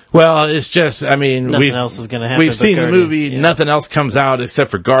cliffhanger. Well, it's just, I mean, Nothing else is gonna happen We've but seen the Guardians, movie. yeah. Nothing else comes out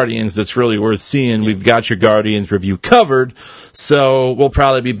except for Guardians that's really worth seeing. We've got your Guardians review covered, so we'll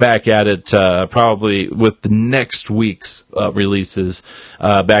probably be back at it probably with the next week's releases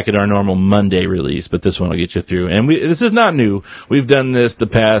back at our normal Monday release. But this one will get you through. And this is not new. We've done this the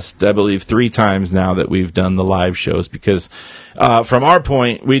past, I believe, 3 times now that we've done the live shows because from our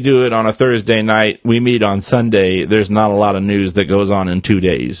point, we do it on a Thursday night. We meet on Sunday. There's not a lot of news that goes on in 2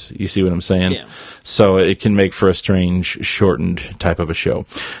 days. You see what I'm saying? Yeah. So it can make for a strange, shortened type of a show.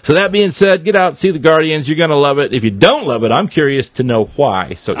 So that being said, get out, see the Guardians. You're going to love it. If you don't love it, I'm curious to know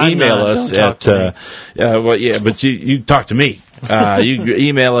why. So email us at, but you talk to me. You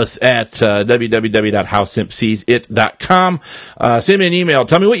email us at www.howsimpseesit.com. Send me an email.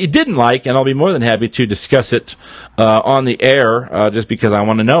 Tell me what you didn't like, and I'll be more than happy to discuss it on the air, just because I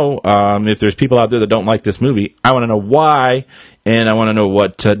want to know if there's people out there that don't like this movie. I want to know why, and I want to know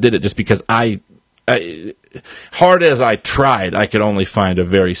what did it, just because hard as I tried, I could only find a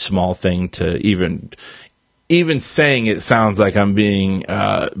very small thing to even saying it sounds like I'm being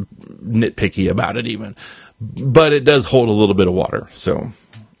nitpicky about it even. But it does hold a little bit of water, so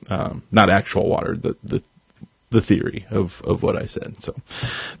not actual water, the theory of what I said. So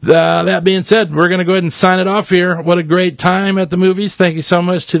that being said, we're going to go ahead and sign it off here. What a great time at the movies. Thank you so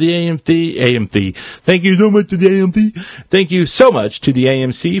much to the AMC. Thank you so much to the AMC. Thank you so much to the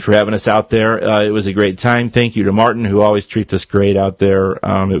AMC for having us out there. It was a great time. Thank you to Martin, who always treats us great out there.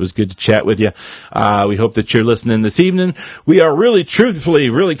 It was good to chat with you. We hope that you're listening this evening. We are really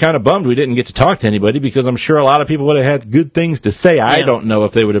kind of bummed we didn't get to talk to anybody because I'm sure a lot of people would have had good things to say. Yeah. I don't know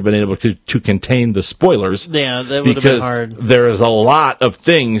if they would have been able to contain the spoilers. Yeah, that would have been hard. There is a lot of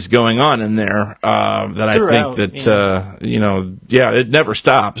things going on in there that Throughout, I think that it never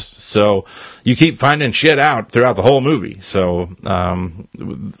stops. So you keep finding shit out throughout the whole movie. So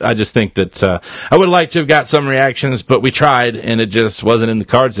I just think that I would like to have got some reactions, but we tried, and it just wasn't in the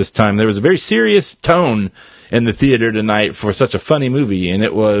cards this time. There was a very serious tone in the theater tonight for such a funny movie, and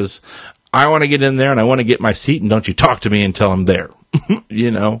it was, I want to get in there and I want to get my seat, and don't you talk to me until I'm there.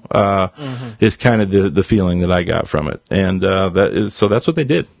 Is kind of the feeling that I got from it, and so that's what they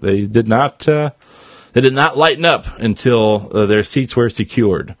did. They did not lighten up until their seats were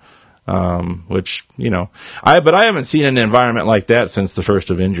secured. Which but I haven't seen an environment like that since the first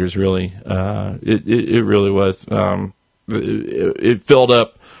Avengers. Really, it really was. It filled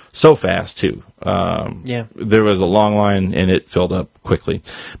up so fast too. There was a long line and it filled up quickly.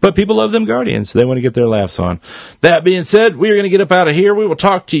 But people love them Guardians. They want to get their laughs on. That being said, we are going to get up out of here. We will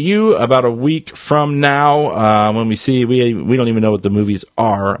talk to you about a week from now when we see, we don't even know what the movies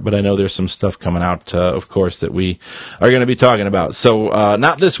are, but I know there's some stuff coming out, of course, that we are going to be talking about. So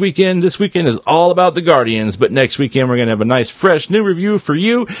not this weekend. This weekend is all about the Guardians, but next weekend we're going to have a nice, fresh new review for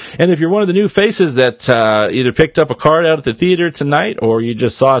you. And if you're one of the new faces that either picked up a card out at the theater tonight or you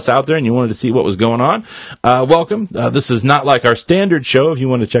just saw us out there and you wanted to see what was going on, welcome. This is not like our standard show. If you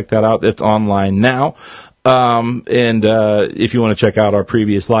want to check that out, it's online now. If you want to check out our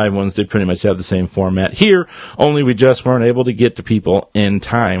previous live ones, they pretty much have the same format here, only we just weren't able to get to people in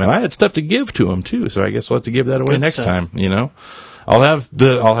time. And I had stuff to give to them too, so I guess we'll have to give that away next time, I'll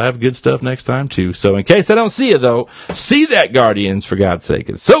have good stuff next time too. So in case I don't see you though, see that Guardians, for God's sake.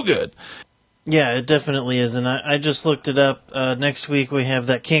 It's so good. Yeah, it definitely is, and I just looked it up. Next week we have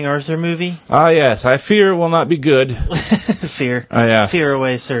that King Arthur movie. Ah, yes. I fear it will not be good. Fear. Yes. Fear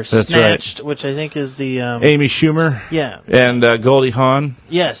away, sir. That's Snatched, right. Which I think is the... Amy Schumer. Yeah. And Goldie Hawn.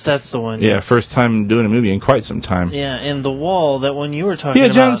 Yes, that's the one. Yeah, first time doing a movie in quite some time. Yeah, and The Wall, that one you were talking about.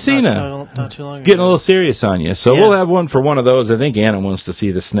 Yeah, John Cena. Not too long ago. Getting a little serious on you. So we'll have one for one of those. I think Anna wants to see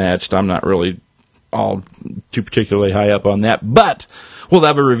the Snatched. I'm not really all too particularly high up on that, but... we'll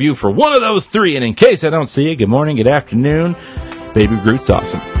have a review for one of those three. And in case I don't see you, good morning, good afternoon. Baby Groot's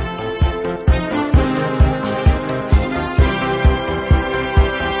awesome.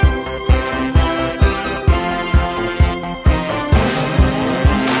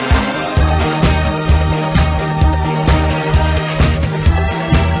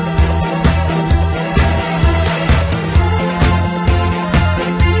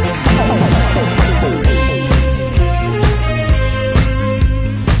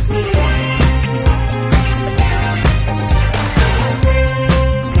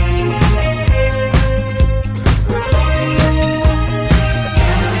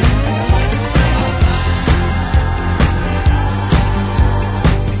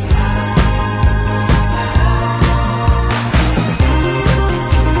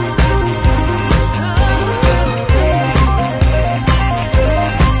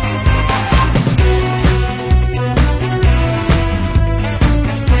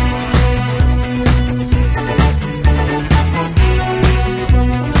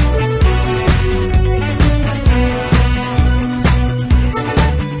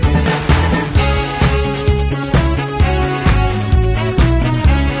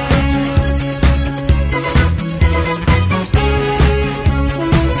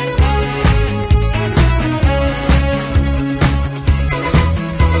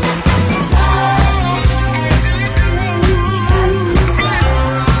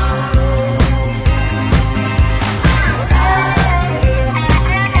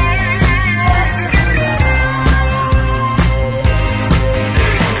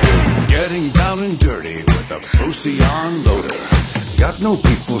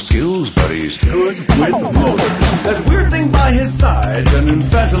 skills, but he's good with motors. That weird thing by his side, an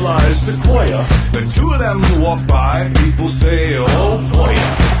infantilized sequoia. The two of them walk by, people say, oh boy.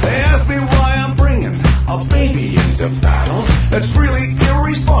 They ask me why I'm bringing a baby into battle. That's really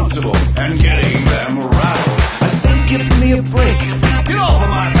irresponsible and getting them rattled. I say, give me a break. Get off of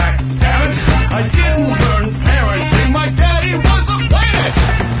my back, damn it. I didn't learn parenting. My daddy was a planet.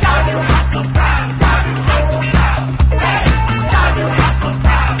 Shout to hustle proud, shout to hustle proud. Hey, shout to hustle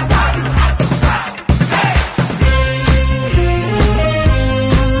proud, shout to hustle proud.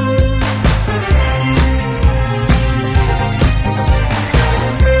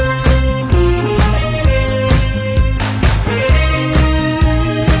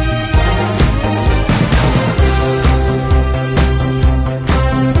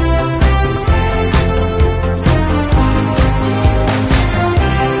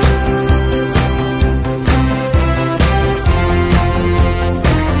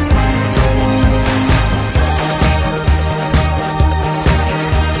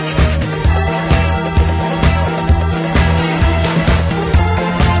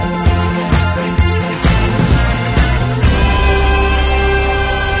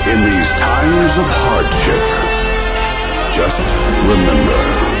 Of hardship, just remember,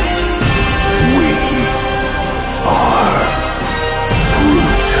 we are